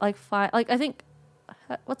 I think,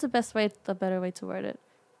 what's the better way to word it?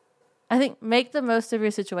 I think make the most of your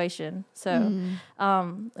situation. So,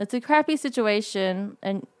 it's a crappy situation,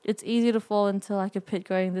 and it's easy to fall into like a pit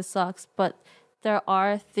going, this sucks. But there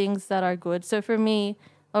are things that are good. So for me,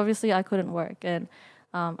 obviously, I couldn't work, and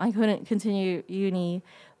I couldn't continue uni,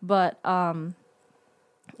 but the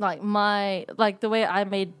way I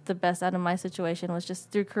made the best out of my situation was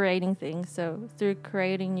just through creating things. So through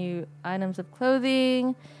creating new items of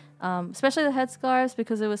clothing, especially the headscarves,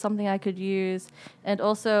 because it was something I could use. And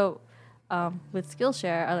also with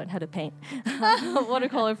Skillshare, I learned how to paint.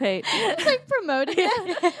 Watercolor paint. It's like promoting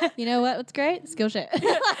it. You know what's great? Skillshare.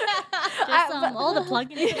 Just all the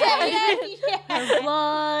plugins. Her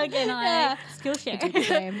blog and like Skillshare.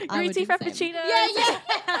 Green tea frappuccino.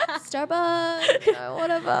 Starbucks,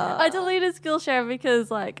 whatever. I deleted Skillshare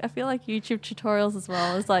because, like, I feel like YouTube tutorials as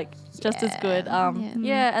well is like just as good.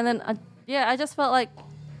 And then I just felt like,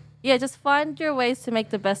 just find your ways to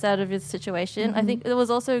make the best out of your situation. I think it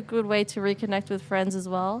was also a good way to reconnect with friends as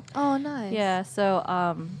well. Oh, nice. Yeah. So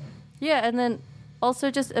and then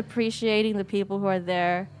also just appreciating the people who are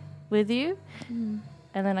there with you. And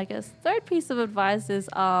then I guess third piece of advice is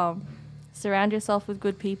surround yourself with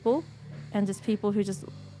good people, and just people who just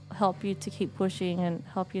help you to keep pushing and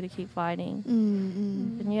help you to keep fighting.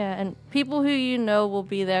 And people who you know will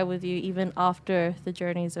be there with you even after the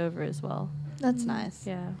journey's over as well. That's nice.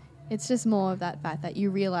 Yeah. It's just more of that fact that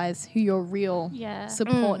you realize who your real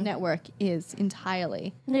support network is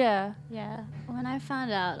entirely. Yeah. Yeah. When I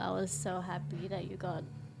found out, I was so happy that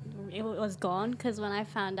it was gone, because when I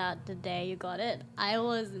found out the day you got it, I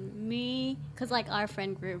was because like our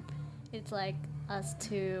friend group, it's like us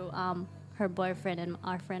two, her boyfriend and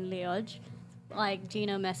our friend Leoj, like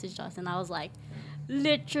Gino messaged us, and I was like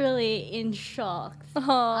literally in shock. Oh,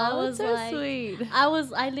 I was so like, sweet.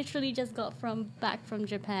 I literally just got back from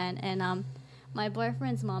Japan, and my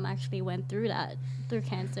boyfriend's mom actually went through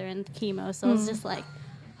cancer and chemo, so it's just like,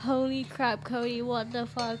 holy crap, Cody, what the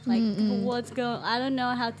fuck? Like, what's going? I don't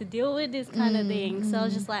know how to deal with this kind of thing. So I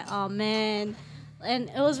was just like, oh man. And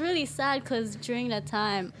it was really sad because during that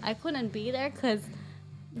time, I couldn't be there because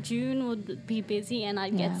June would be busy and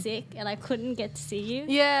I'd get sick and I couldn't get to see you.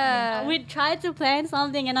 Yeah. We tried to plan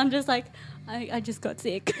something and I'm just like, I just got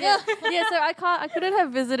sick. So I couldn't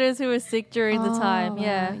have visitors who were sick during the time.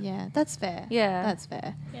 Yeah. Yeah, that's fair. Yeah. That's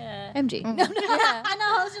fair. Yeah. MG. I know,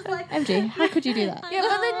 I was just like... MG, how could you do that? Yeah,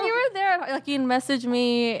 but then you were there, like, you'd message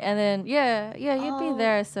me, and then, you'd be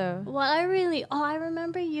there, so. Well, I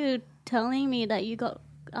remember you telling me that you got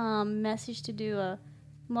message to do a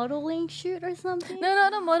modeling shoot or something. No,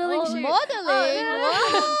 not a modeling shoot. Modeling?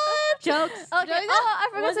 What? Jokes. Okay. I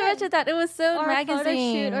forgot to mention that. It was Sewn Or magazine. a photo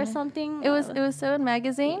shoot or something. It was Sewn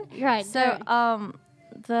magazine. Right. So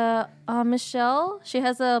Michelle, she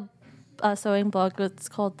has a sewing blog. It's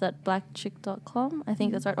called thatblackchick.com. I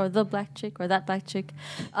think that's right, or the Black Chick, or that Black Chick.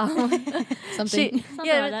 Something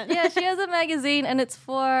like that. She has a magazine, and it's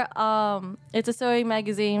for it's a sewing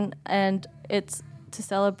magazine, and it's to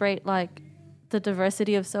celebrate like the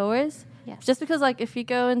diversity of sewers. Yes. Just because, like, if you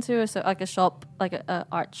go into a shop, like a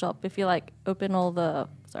art shop, if you like open all of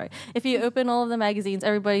the magazines,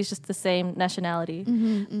 everybody's just the same nationality.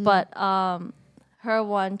 But her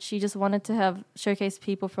one, she just wanted to showcase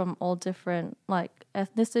people from all different like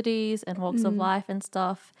ethnicities and walks of life and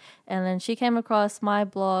stuff. And then she came across my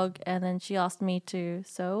blog, and then she asked me to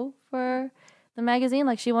sew for the magazine.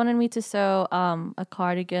 Like, she wanted me to sew a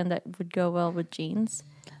cardigan that would go well with jeans.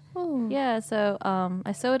 Oh. Yeah, so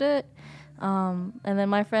I sewed it. And then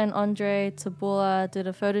my friend Andre Tabula did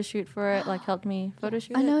a photo shoot for it, like helped me photo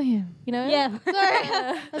shoot I know him. You know him? Yeah. Sorry.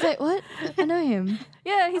 I was like, what? I know him.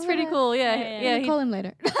 Yeah, he's pretty cool. Yeah. I'll call him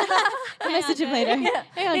later. I'll message him later. Yeah.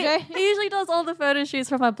 Hey, Andre. He usually does all the photo shoots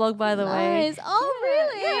for my blog, by the way. Nice. Oh,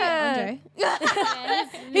 really? Yeah. Andre.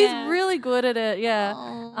 He's really good at it, yeah.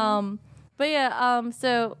 But yeah,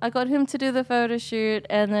 so I got him to do the photo shoot,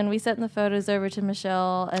 and then we sent the photos over to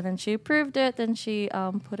Michelle, and then she approved it, then she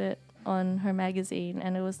put it on her magazine,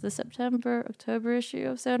 and it was the September-October issue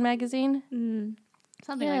of Sewn magazine. Something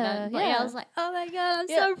something like that. But yeah, Yeah. I was like, oh my god, I'm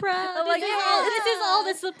Yeah. so proud. I'm like, This is all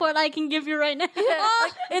the support I can give you right now.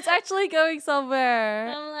 Like, it's actually going somewhere.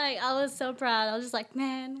 I'm like, I was so proud. I was just like,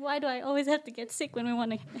 man, why do I always have to get sick when we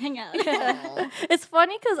want to hang out? It's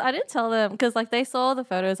funny because I didn't tell them, because like they saw the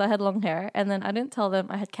photos, I had long hair, and then I didn't tell them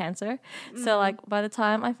I had cancer. So like by the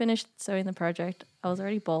time I finished sewing the project, I was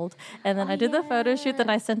already bald, and then I did the photo shoot, then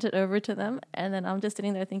I sent it over to them, and then I'm just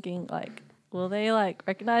sitting there thinking like, will they like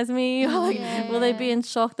recognize me? Like, will they be in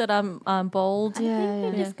shock that I'm bald? I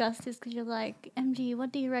think we Yeah. discussed this because you're like, MG,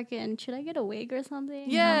 what do you reckon? Should I get a wig or something?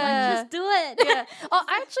 And I'm Yeah. like, just do it. Yeah. Oh,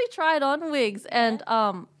 I actually tried on wigs, and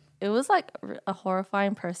it was like a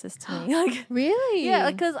horrifying process to me. Like, Really?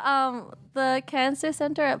 yeah, because the cancer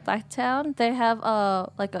center at Blacktown, they have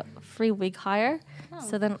like a free wig hire.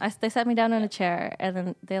 So then they sat me down in a chair, and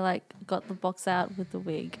then they like got the box out with the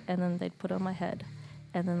wig, and then they'd put it on my head,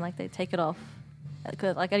 and then like they'd take it off.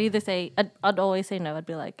 Cause like I'd either say I'd always say no. I'd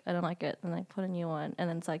be like, I don't like it, and I put a new one, and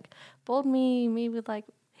then it's like bald me with like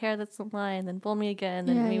hair that's not mine, then bald me again,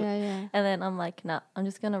 then me, yeah. and then I'm like, nah, I'm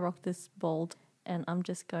just gonna rock this bald, and I'm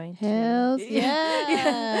just going to Hells yes.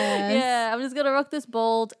 yeah, I'm just gonna rock this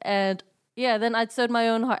bald, and yeah, then I'd sewed my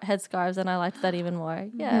own headscarves, and I liked that even more.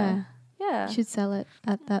 Yeah. You should sell it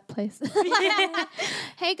at that place.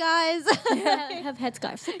 Hey guys. Have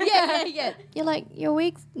headscarves. yeah. You're like, your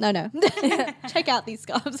wigs? No. Check out these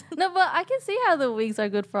scarves. No, but I can see how the wigs are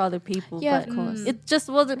good for other people. Yeah, but of course. it just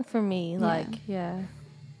wasn't for me. Like, yeah.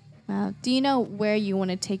 Wow. Do you know where you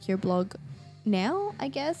want to take your blog now, I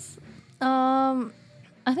guess?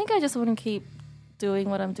 I think I just want to keep doing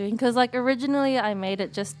what I'm doing, because like originally I made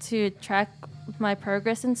it just to track my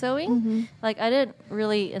progress in sewing. Like I didn't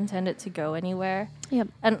really intend it to go anywhere. Yep.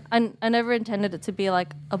 And I never intended it to be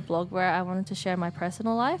like a blog where I wanted to share my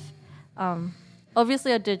personal life.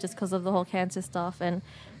 Obviously I did, just because of the whole cancer stuff, and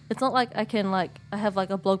it's not like I can like I have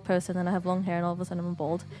like a blog post and then I have long hair and all of a sudden I'm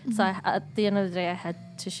bald. So at the end of the day I had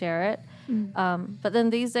to share it. But then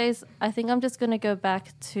these days I think I'm just going to go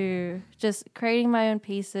back to just creating my own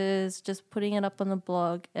pieces, just putting it up on the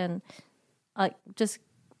blog, and like just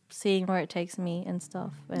seeing where it takes me and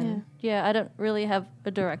stuff. And yeah, I don't really have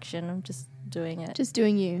a direction. I'm just doing it. Just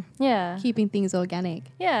doing you. Yeah. Keeping things organic.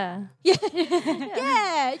 Yeah.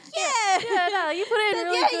 Yeah. Yeah, no, you put it in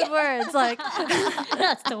really good words. Like,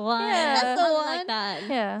 That's the one. Yeah. That's the I one. like that.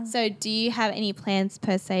 yeah. So do you have any plans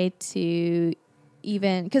per se to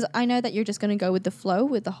even, because I know that you're just going to go with the flow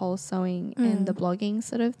with the whole sewing and the blogging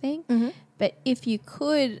sort of thing. But if you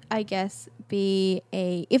could, I guess, be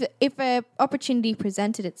if a opportunity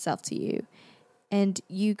presented itself to you and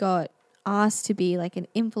you got asked to be like an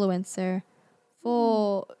influencer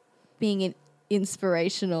for being an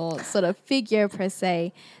inspirational sort of figure per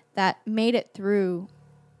se that made it through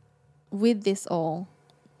with this all,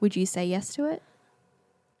 would you say yes to it?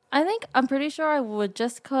 I think I'm pretty sure I would,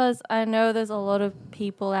 just because I know there's a lot of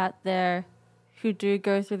people out there who do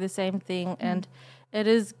go through the same thing, and it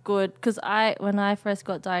is good, because when I first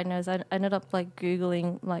got diagnosed, I ended up like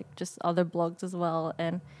Googling like just other blogs as well,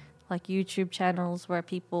 and like YouTube channels where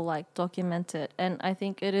people like document it, and I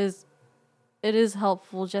think it is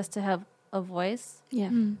helpful just to have a voice,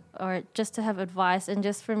 or just to have advice, and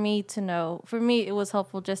just for me to know. For me, it was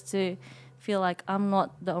helpful just to feel like I'm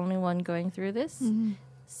not the only one going through this.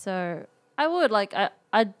 So I would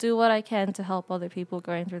I'd do what I can to help other people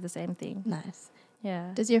going through the same thing. Nice.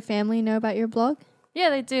 Yeah. Does your family know about your blog? Yeah,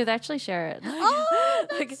 they do. They actually share it. Oh,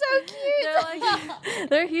 that's so cute.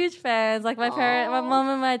 They're huge fans. Like my mom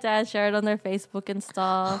and my dad share it on their Facebook and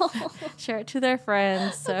stuff. Share it to their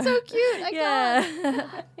friends. So, That's so cute. I can't.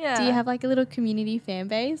 yeah. Yeah. Do you have like a little community fan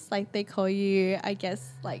base? Like they call you, I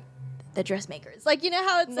guess, like the dressmakers. Like, you know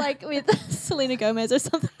how it's like with Selena Gomez or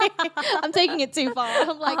something? I'm taking it too far.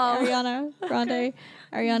 I'm like Ariana Grande,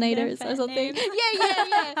 Arianators or something. name.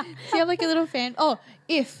 Yeah. Do you have like a little fan? Oh,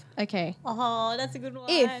 okay. Oh, that's a good one.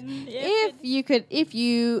 If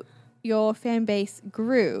your fan base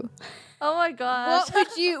grew, Oh my gosh.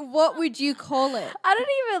 what would you call it? I don't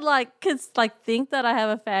even think that I have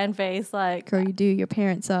a fan base. Like, Girl, you do. Your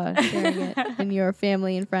parents are sharing it and your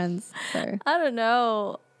family and friends. So I don't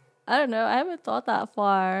know. I haven't thought that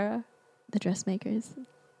far. the dressmakers.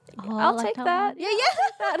 Oh, I'll I like take that that. one. Yeah.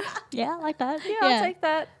 Yeah, I like that. Yeah, Yeah. I'll take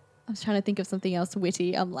that. I was trying to think of something else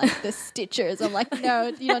witty. I'm like the Stitchers. I'm like,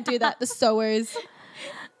 no, you don't do that. The Sewers.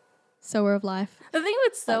 Sower of life. The thing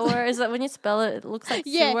with sewer is that when you spell it, it looks like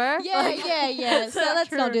sewer. Yeah. So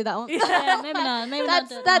let's not do that one. Yeah, maybe not. Maybe not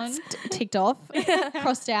that That's one. ticked off,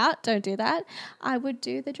 crossed out. Don't do that. I would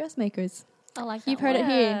do the dressmakers. I like You've that heard one.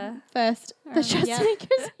 it here first. The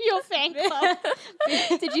Dressmakers, your fan club.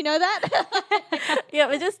 Did you know that? Yeah,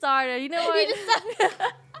 we just started. You know what? You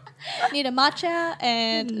just need a matcha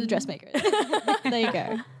and the Dressmakers. There you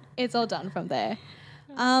go. It's all done from there.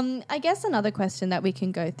 I guess another question that we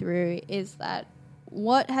can go through is that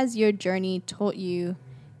what has your journey taught you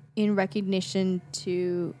in recognition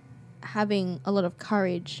to having a lot of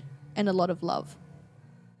courage and a lot of love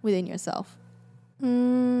within yourself?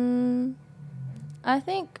 I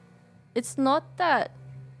think it's not that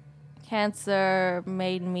cancer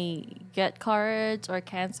made me get courage or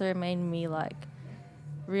cancer made me like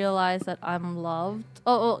realize that I'm loved.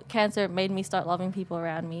 Cancer made me start loving people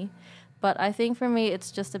around me. But I think for me,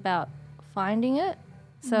 it's just about finding it.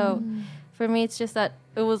 So for me, it's just that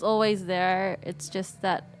it was always there. It's just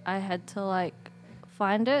that I had to like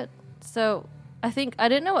find it. So I think I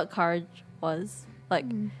didn't know what courage was. Like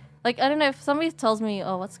I don't know if somebody tells me,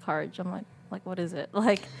 "Oh, what's courage?" I'm like, what is it?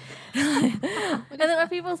 Like, and then when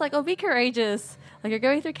people's like, "Oh, be courageous." Like you're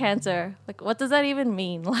going through cancer. Like, what does that even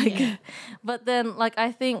mean? Like, but then like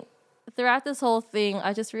I think throughout this whole thing,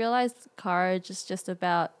 I just realized courage is just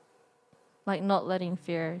about like not letting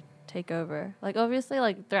fear take over. Like obviously,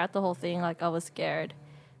 like throughout the whole thing, like I was scared,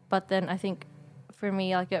 but then I think for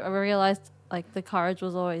me, like I realized like the courage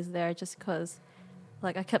was always there, just because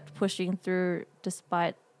like I kept pushing through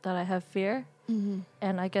despite that I have fear.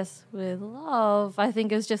 And I guess with love, I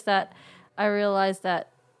think it's just that I realized that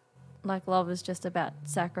like love is just about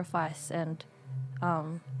sacrifice and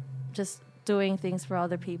just doing things for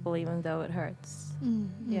other people even though it hurts.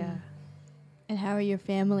 Yeah. And how are your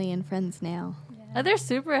family and friends now? And they're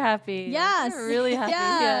super happy. Yes. They're really happy.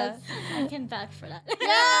 Yes. I can vouch for that.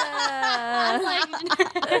 Yeah.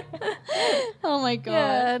 Oh my god.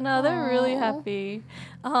 Yeah, no, they're really happy.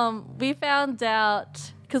 We found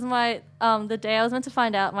out because the day I was meant to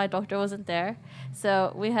find out, my doctor wasn't there,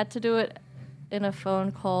 so we had to do it in a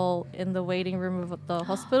phone call in the waiting room of the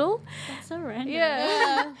hospital. That's so random.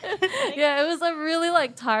 Yeah, yeah, it was a really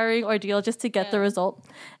like tiring ordeal just to get the result,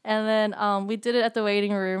 and then we did it at the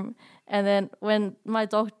waiting room. And then when my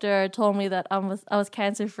doctor told me that I was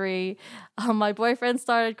cancer free, my boyfriend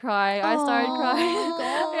started crying. I started crying.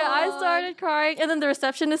 Yeah, I started crying, and then the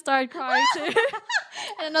receptionist started crying too.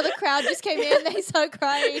 And another crowd just came in. They started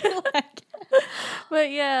crying.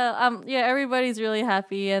 But yeah, everybody's really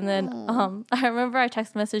happy. And then I remember I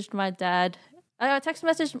text messaged my dad. I text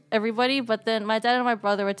messaged everybody, but then my dad and my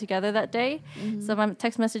brother were together that day. So my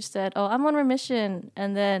text message said, "Oh, I'm on remission,"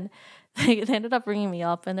 and then they ended up bringing me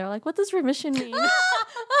up, and they're like, "What does remission mean?"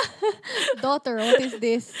 Daughter, what is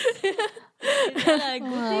this? Is that a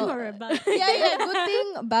good thing or a bad thing? Yeah, good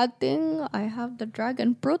thing, bad thing. I have the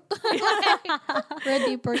dragon fruit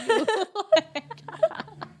ready for you.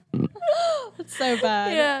 It's so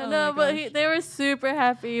bad. Yeah, Oh no, my but gosh. they were super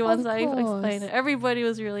happy once I course. explained it. Everybody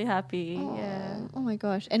was really happy. Yeah. Oh my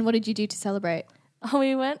gosh. And what did you do to celebrate?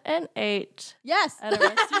 We went and ate Yes. at a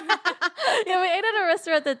restaurant. Yeah, we ate at a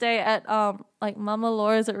restaurant that day at like Mama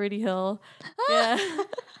Laura's at Rudy Hill. Yeah.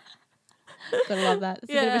 Gotta love that.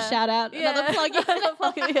 It's a bit of a shout out. Another plug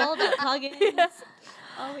in. All the plugins.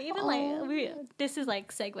 Oh, we even this is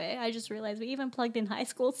like segue. I just realized we even plugged in high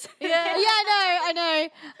schools. Yeah.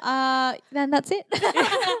 I know. Then that's it.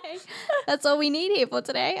 That's all we need here for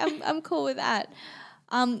today. I'm cool with that.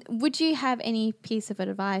 Would you have any piece of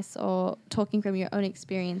advice or talking from your own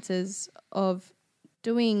experiences of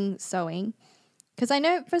doing sewing? Because I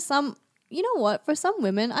know for some, for some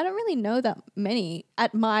women, I don't really know that many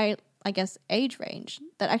at my, I guess, age range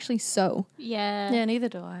that actually sew. Yeah. Yeah, neither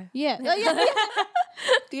do I. Yeah.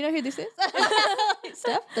 Do you know who this is?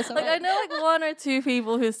 Steph? That's all Like I right. know like one or two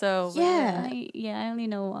people who sew. but Yeah. I only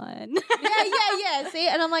know one. Yeah. See,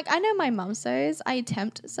 and I'm like, I know my mum sews. I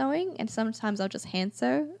attempt sewing, and sometimes I'll just hand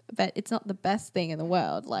sew, but it's not the best thing in the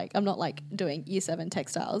world. Like, I'm not like doing year 7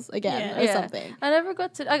 textiles again or something. I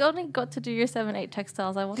only got to do year 7, 8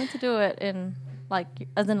 textiles. I wanted to do it in like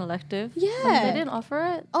as an elective. Yeah. But they didn't offer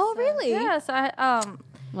it. Oh, So, really? Yeah. So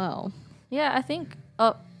Well. I think.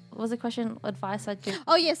 Oh, was the question advice I'd give?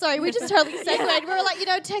 Oh, yeah, sorry. We just totally segued. We were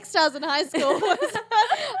like, textiles in high school.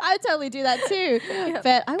 I would totally do that too.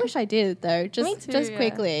 But I wish I did, though. Me Just too,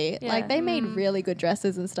 quickly. Yeah. Like, they made really good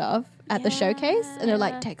dresses and stuff at the showcase. And they're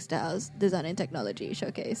like, Yeah. textiles, design and technology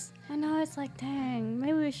showcase. I know, it's like, dang,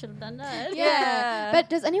 maybe we should have done that. Yeah. But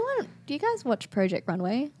do you guys watch Project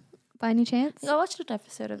Runway? by any chance? I watched an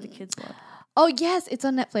episode of the kids one. Oh yes, it's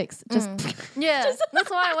on Netflix. Just Yeah,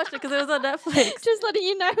 that's why I watched it, because it was on Netflix. just letting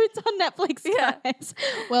you know it's on Netflix, Yeah. guys.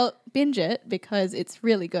 Well, binge it because it's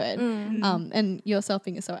really good. And yourself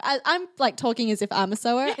being a sewer. I'm like talking as if I'm a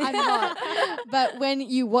sewer. I'm not. But when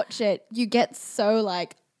you watch it, you get so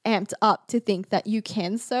like amped up to think that you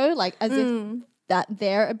can sew, like as if that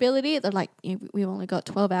their ability, they're like, we've only got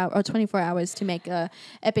 12 hours or 24 hours to make a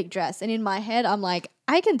epic dress. And in my head, I'm like,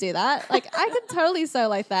 I can do that. Like, I can totally sew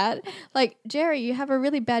like that. Like, Jerry, you have a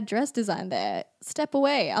really bad dress design there. Step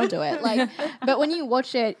away. I'll do it. Like, but when you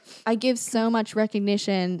watch it, I give so much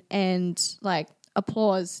recognition and like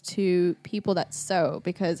applause to people that sew,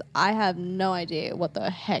 because I have no idea what the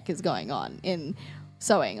heck is going on in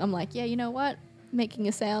sewing. I'm like, yeah, you know what? Making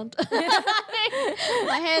a sound.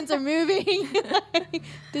 My hands are moving.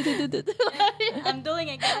 I'm doing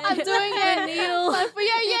it, guys. I'm doing it. Needle. Like,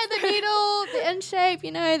 the needle, the end shape,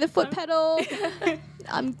 the foot pedal.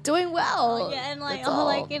 I'm doing well. Yeah, and like, That's all.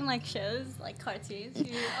 like in like shows, like cartoons.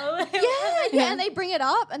 Yeah, and they bring it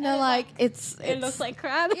up and they're like, it looks like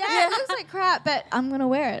crap. Yeah, it looks like crap, but I'm going to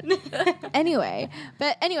wear it. Anyway,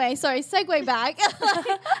 sorry, segue back.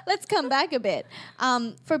 Let's come back a bit.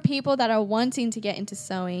 For people that are wanting to get into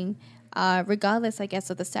sewing, regardless, I guess,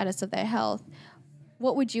 of the status of their health,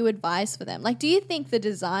 what would you advise for them? Like, do you think the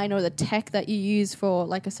design or the tech that you use for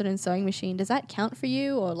like a certain sewing machine, does that count for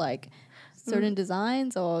you, or like certain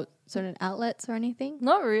designs or certain outlets or anything?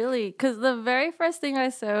 Not really, because the very first thing I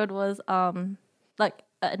sewed was like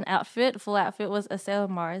an outfit, full outfit, was a Sailor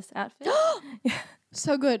Mars outfit.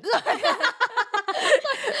 So good. I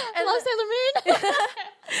love Sailor Moon.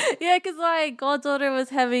 Yeah, because my goddaughter was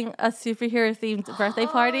having a superhero themed birthday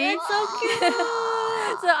party. So cute.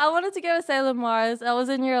 So I wanted to go with Sailor Mars. I was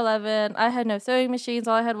in year 11. I had no sewing machines.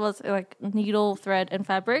 All I had was like needle, thread, and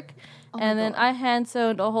fabric. And then I hand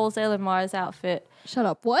sewn a whole Sailor Mars outfit. Shut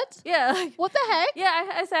up. What? Yeah. Like, What the heck? yeah,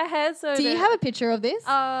 I said hand sewed. Do you have a picture of this? It's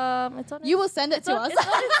on. You will send it to us. It's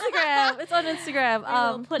on Instagram. It's on Instagram.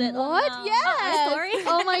 We'll put it What? on Yes. our story.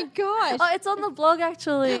 Oh my gosh. Oh, it's on the blog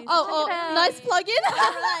actually. Oh, Check it out. nice plug-in. All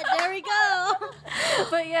right, there we go.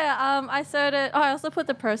 But yeah, I sewed it. Oh, I also put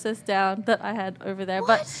the process down that I had over there.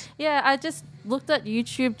 But yeah, I just looked at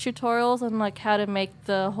YouTube tutorials on like how to make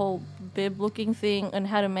the whole bib looking thing and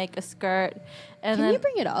how to make a skirt. And Can then, you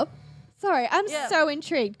bring it up? Sorry, I'm Yeah. so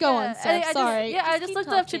intrigued. Go on, Steph. Sorry. I just keep looked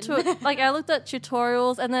up I looked at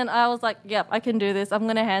tutorials, and then I was like, "Yep, I can do this. I'm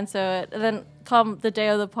gonna hand sew it." And then come the day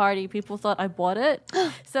of the party, people thought I bought it.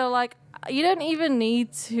 So like, you don't even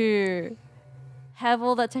need to have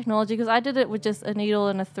all that technology, because I did it with just a needle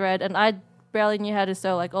and a thread, and I barely knew how to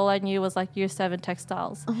sew. Like, all I knew was like year 7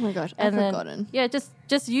 textiles. Oh my gosh, I've forgotten. Yeah, just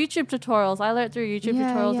YouTube tutorials. I learned through YouTube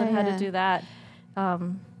Yeah, tutorials on how yeah. to do that.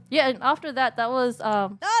 Yeah, and after that was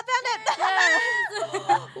Oh, I found it.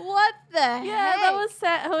 What the heck? yeah, that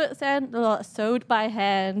was sewed by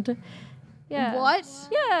hand. Yeah. What?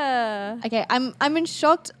 Yeah. Okay, I'm in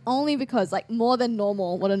shocked only because like more than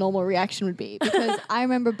normal, what a normal reaction would be, because I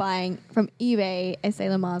remember buying from eBay a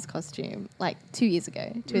Sailor Mars costume like 2 years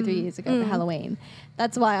ago, 2 or 3 years ago for Halloween.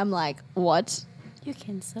 That's why I'm like, what? You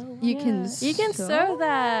can sew. You Yeah. can You can sew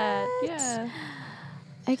that. it? Yeah.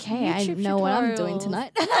 Okay, I YouTube know what I'm doing tutorials.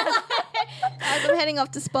 tonight. As I'm heading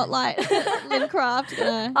off to Spotlight, Lynn Craft.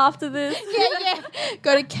 Gonna, After this. yeah.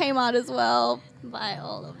 Go to Kmart as well. Buy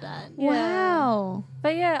all of that. Wow.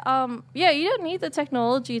 But yeah, you don't need the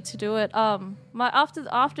technology to do it. After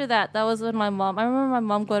that was when I remember my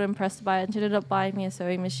mom got impressed by it, and she ended up buying me a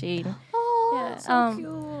sewing machine. Oh, Yeah. So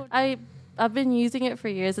cute. I've been using it for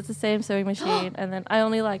years. It's the same sewing machine, and then I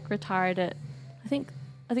only like retired it. I think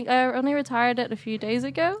I only retired it a few days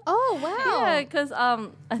ago. Oh, wow. Yeah, because I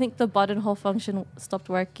think the buttonhole function stopped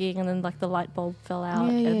working, and then like the light bulb fell out,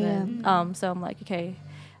 Yeah, and yeah, then so I'm like, okay,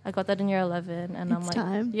 I got that in year 11, and I'm It's like,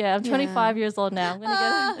 time. yeah, I'm 25 years old now.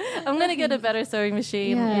 I'm gonna get a better sewing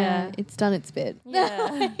machine. Yeah, It's done its bit.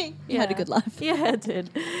 yeah, You had a good life. yeah, I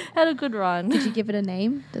did. Had a good run. Did you give it a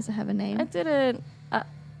name? Does it have a name? I didn't.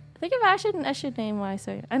 I think if I should name my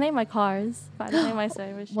sewing. I name my cars, but I didn't name my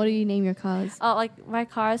sewing machine. What do you name your cars? Oh, like my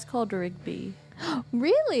car is called Rigby.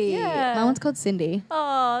 Really? Yeah. My one's called Cindy.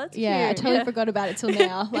 Oh, that's cute. Yeah, I totally forgot about it till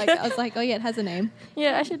now. Like, I was like, oh yeah, it has a name.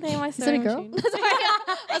 Yeah, I should name my Is it a sewing girl? machine.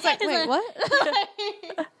 I was like, wait,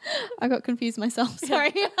 what? I got confused myself.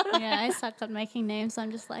 Sorry. Yeah, I sucked at making names, so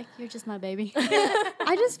I'm just like, you're just my baby.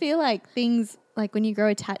 I just feel like things, like when you grow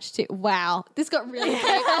attached to, wow, this got really deep.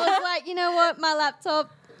 I was like, you know what, my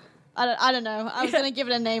laptop, I don't know. I was going to give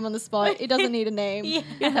it a name on the spot. It doesn't need a name. Yeah.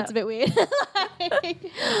 That's a bit weird.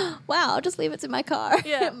 Wow, I'll just leave it to my car.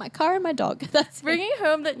 Yeah. My car and my dog. That's Bringing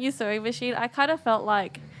home that new sewing machine, I kind of felt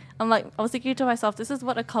like I was thinking to myself, this is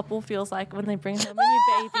what a couple feels like when they bring home a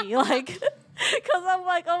new baby. Like, because I'm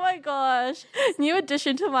like, oh my gosh, new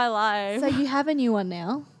addition to my life. So you have a new one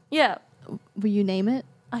now. Yeah, Will you name it?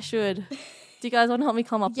 I should. Do you guys want to help me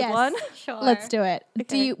come up Yes. with one? Sure. Let's do it.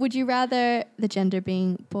 Okay. Would you rather the gender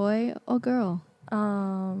being boy or girl?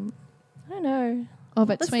 I don't know. Oh,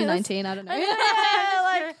 but Let's do 2019, I don't know.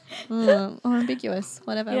 Yeah, Or ambiguous,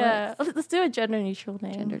 whatever. yeah. Let's do a gender neutral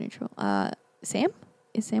name. Gender neutral. Sam?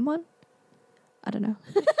 Is Sam one? I don't know.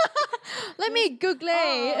 Let me Google.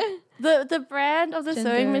 The brand of the Gender.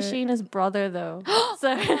 sewing machine is Brother though.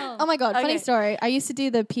 So Oh my god, funny Okay. story. I used to do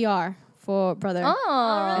the PR for Brother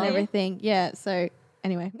oh, and really? everything. Yeah, so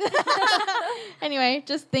anyway. Anyway,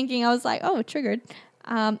 just thinking, I was like, oh, triggered.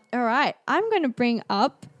 All right, I'm going to bring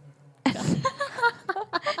up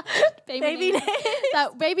Baby names.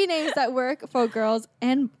 baby names that work for girls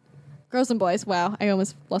and boys. Wow, I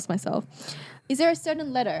almost lost myself. Is there a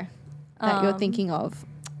certain letter that you're thinking of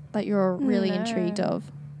that you're really no. intrigued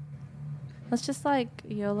of? Let's just like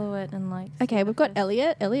YOLO it and like. see Okay, we've what got goes.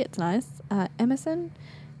 Elliot. Elliot's nice. Emerson.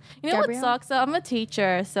 You know Gabrielle? what sucks? So I'm a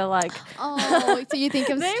teacher, so like Oh, so you think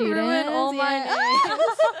of they students? ruin all my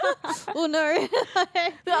names. Oh no.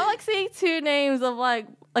 So I'm like seeing two names of like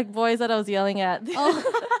boys that I was yelling at. Oh.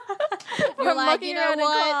 From You're like, looking you know around in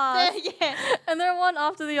what? class. Yeah. And they're one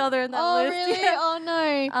after the other in that Oh list. really? Yeah.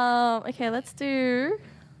 Oh no. Okay, let's do.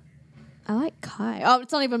 I like Kai. Oh,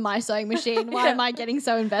 it's not even my sewing machine. Why Yeah. am I getting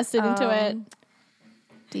so invested into it? Um,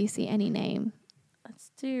 Do you see any name?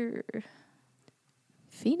 Let's do.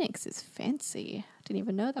 Phoenix is fancy. Didn't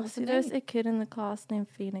even know that was See, a there's name. a kid in the class named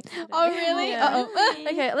Phoenix. today. Oh really? Yeah. Uh-oh.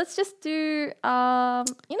 Okay, let's just do. You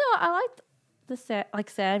know, I liked the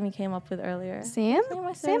Sam you came up with earlier. Sam? Yeah,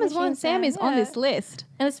 my Sam sewing is one. machine, Sam is on yeah. this list.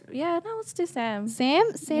 And it's let's do Sam. Sam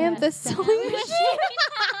Yeah, the Sam. sewing machine.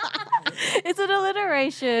 It's an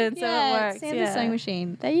alliteration, so it works. Sam yeah. the sewing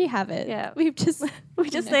machine. There you have it. Yeah. We've just We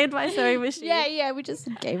just named my sewing machine. yeah, we just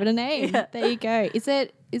gave it a name. Yeah. There you go. Is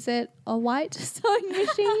it a white sewing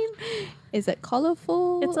machine? Is it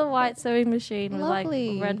colourful? It's a white sewing machine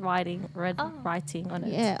Lovely. with like red writing on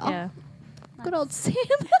it. Yeah. Oh. Yeah. Good old Sam.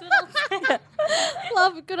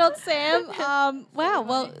 Love good old Sam. Wow.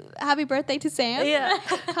 Well, happy birthday to Sam. Yeah.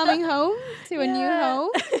 Coming home to a new Yeah. home.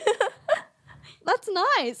 That's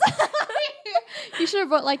nice. You should have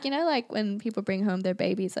brought like when people bring home their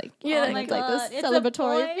babies, like Yeah, oh my like this God, it's a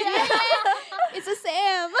celebratory. boy. Yeah. It's a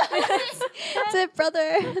Sam. It's a brother.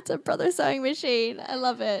 It's a brother sewing machine. I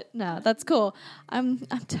love it. No, that's cool. I'm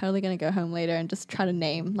totally gonna go home later and just try to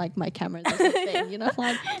name like my cameras or something. You know,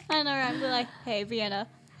 like I know, I'm like, hey, Vienna,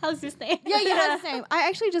 how's this name? yeah, that's the same. I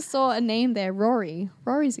actually just saw a name there, Rory.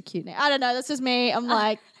 Rory's a cute name. I don't know. That's just me. I'm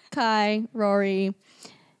like Kai, Rory.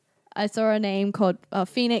 I saw a name called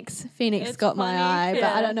Phoenix. Phoenix It's got my funny. eye,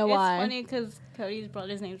 but I don't know why. It's funny because Cody's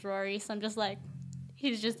brother's name's Rory, so I'm just like,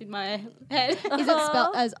 he's just in my head. Is it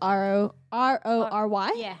spelled as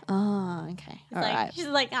R-O-R-Y? Yeah. Oh, okay. It's All like, right. she's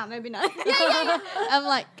like, maybe not. I'm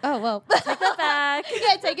like, oh, well. Take that back.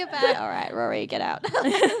 Yeah, take it back. All right, Rory, get out.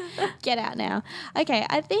 Get out now. Okay,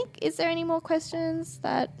 I think, is there any more questions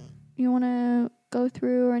that you want to go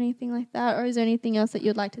through or anything like that? Or is there anything else that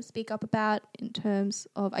you'd like to speak up about in terms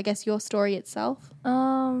of, I guess, your story itself?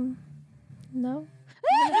 No.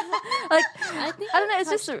 Like I think I don't know. It's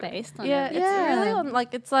just based on yeah. it. It's Yeah. really on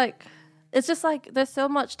like it's just like there's so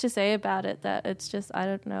much to say about it that it's just I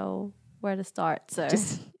don't know where to start. So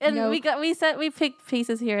and know- we picked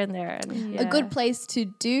pieces here and there. And A good place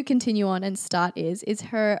to continue on and start is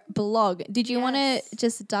her blog. Did you want to Yes.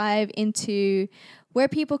 just dive into where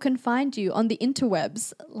people can find you on the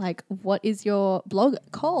interwebs? Like, what is your blog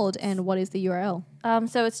called and what is the URL?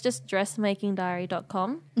 So it's just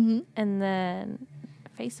dressmakingdiary.com, and then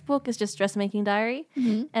Facebook is just dressmaking diary,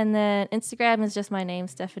 and then Instagram is just my name,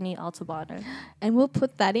 Stephanie Altabano. And we'll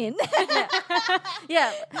put that in.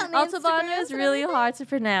 Yeah, On Altabano Instagram is and really hard to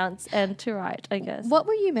pronounce and to write, I guess. What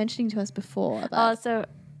were you mentioning to us before about?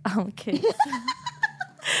 Kids.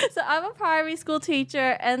 So I'm a primary school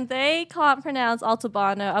teacher, and they can't pronounce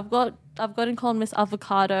Altabano. I've gotten called Miss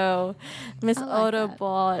Avocado, Miss I like that.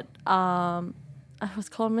 Autobot. I was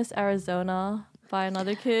called Miss Arizona by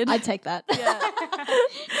another kid. I'd take that.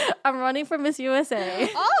 I'm running for Miss USA.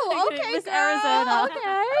 Oh, okay, Miss girl. Arizona.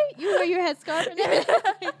 Okay, you wear your headscarf and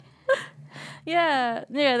everything. Yeah,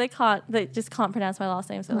 they can't. They just can't pronounce my last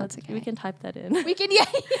name, so That's okay. we can type that in. We can, yeah.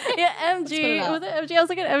 Yeah, put it MG. up. Was it MG? I was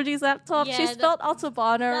looking at MG's laptop. Yeah, She spelled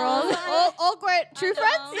Autobahn wrong. all great. True I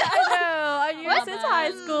friends? know. Yeah, I know. I knew What? since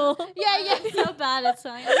high school. Yeah, yeah. I'm so bad at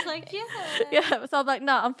sewing. I was like, yeah. Yeah, so I'm like,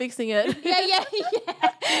 nah, I'm fixing it. Yeah, yeah,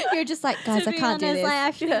 yeah. You're just like, guys, To I be can't do honest, this. I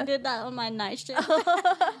actually Yeah. did that on my night shift.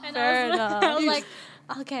 And Fair I was, enough. I was like,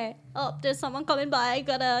 okay, oh, there's someone coming by.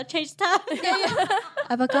 Gotta change tab.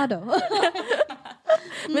 Avocado.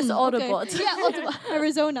 Mr. Autobot. Okay. Yeah, Autobot.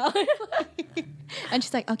 Arizona. And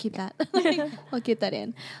she's like, I'll keep that. I'll keep that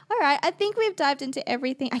in. All right. I think we've dived into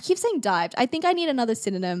everything. I keep saying dived. I think I need another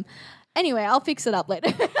synonym. Anyway, I'll fix it up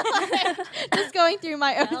later. Just going through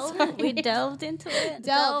my own. We delved into it.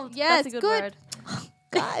 Delved. Yes, That's a good good. word.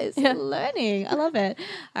 Guys, Yeah. learning. I love it.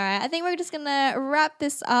 All right. I think we're just going to wrap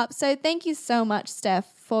this up. So thank you so much, Steph,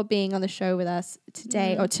 for being on the show with us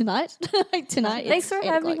today or tonight. Like tonight. Thanks it's for 8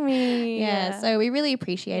 o'clock. having me. Yeah, so we really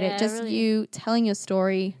appreciate Yeah, it. Just really. you telling your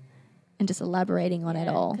story and just elaborating on it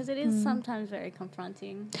all. Because it is sometimes very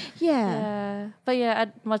confronting. Yeah. Yeah. But yeah,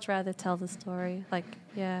 I'd much rather tell the story. Like,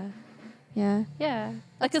 yeah. Yeah. Yeah.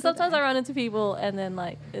 Like, because sometimes I run into people and then,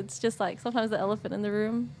 like, it's just like sometimes the elephant in the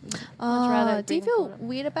room. rather Do you bring feel forward-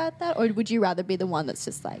 weird about that? Or would you rather be the one that's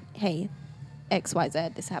just like, hey,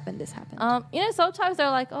 XYZ, this happened, this happened? You know, sometimes they're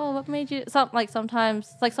like, "Oh, what made you?"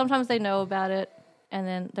 Sometimes they know about it, and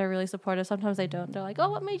then they're really supportive. Sometimes they don't. They're like, "Oh,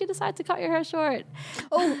 what made you decide to cut your hair short?"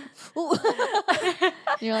 Oh.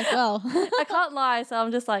 You're like, well. I can't lie, so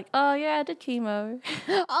I'm just like, "Oh yeah, I did chemo."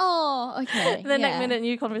 Oh, okay. The next yeah. minute,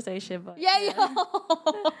 new conversation. But Yeah, yeah.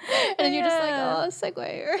 And then you're just like, Yeah. oh,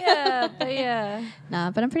 segue. yeah, but yeah,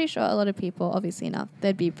 Nah, but I'm pretty sure a lot of people, obviously enough,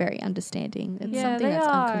 they'd be very understanding. It's yeah, something they that's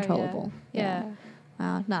are, uncontrollable. Yeah.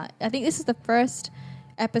 Wow. Nah, I think this is the first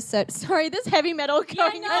episode. Sorry, this heavy metal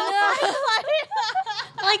going know. on.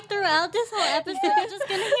 Like throughout this whole episode, you're just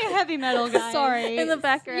gonna hear heavy metal, guys. Sorry. In the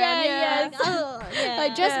background, Yeah, yeah. Like, oh, yeah.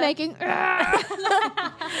 Like just Yeah. making.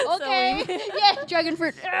 Okay. Yeah, dragon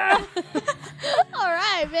fruit. All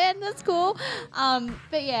right, man. That's cool.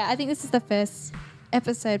 But yeah, I think this is the first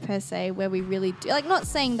episode per se where we really do, like, not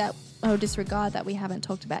saying that or disregard that we haven't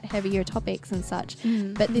talked about heavier topics and such,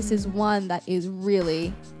 but this is one that is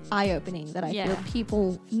really eye-opening that I Yeah. feel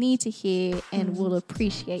people need to hear and will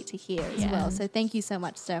appreciate to hear as Yeah. well. So thank you so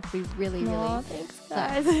much, Steph. We really, Aw, really, thanks, like,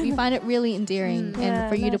 guys. we find it really endearing, and Yeah,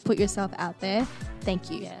 for you to nice. put yourself out there.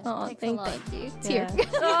 Thank you. Yeah. Aw, Takes a thank lot. Thank you. Yeah. Tear.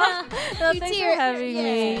 Aw, no, You thanks tear. for having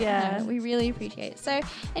me. Yeah. No, we really appreciate it. So,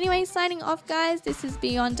 anyway, signing off, guys. This is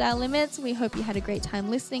Beyond Our Limits. We hope you had a great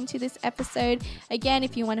time listening to this episode. Again,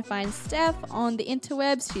 if you want to find Steph on the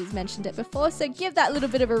interwebs, she's mentioned it before. So, give that little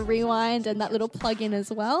bit of a rewind and that little plug in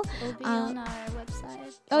as well. It'll be on our website.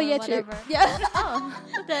 Oh, or yeah, whatever. true. Yeah.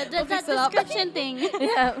 That fix it up. description thing.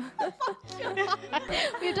 Yeah.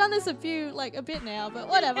 We've done this a bit now, but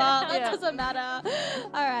whatever. That Yeah. doesn't matter.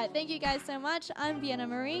 All right. Thank you guys so much. I'm Vienna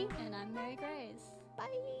Marie. And I'm Mary Grace. Bye.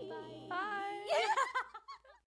 Bye.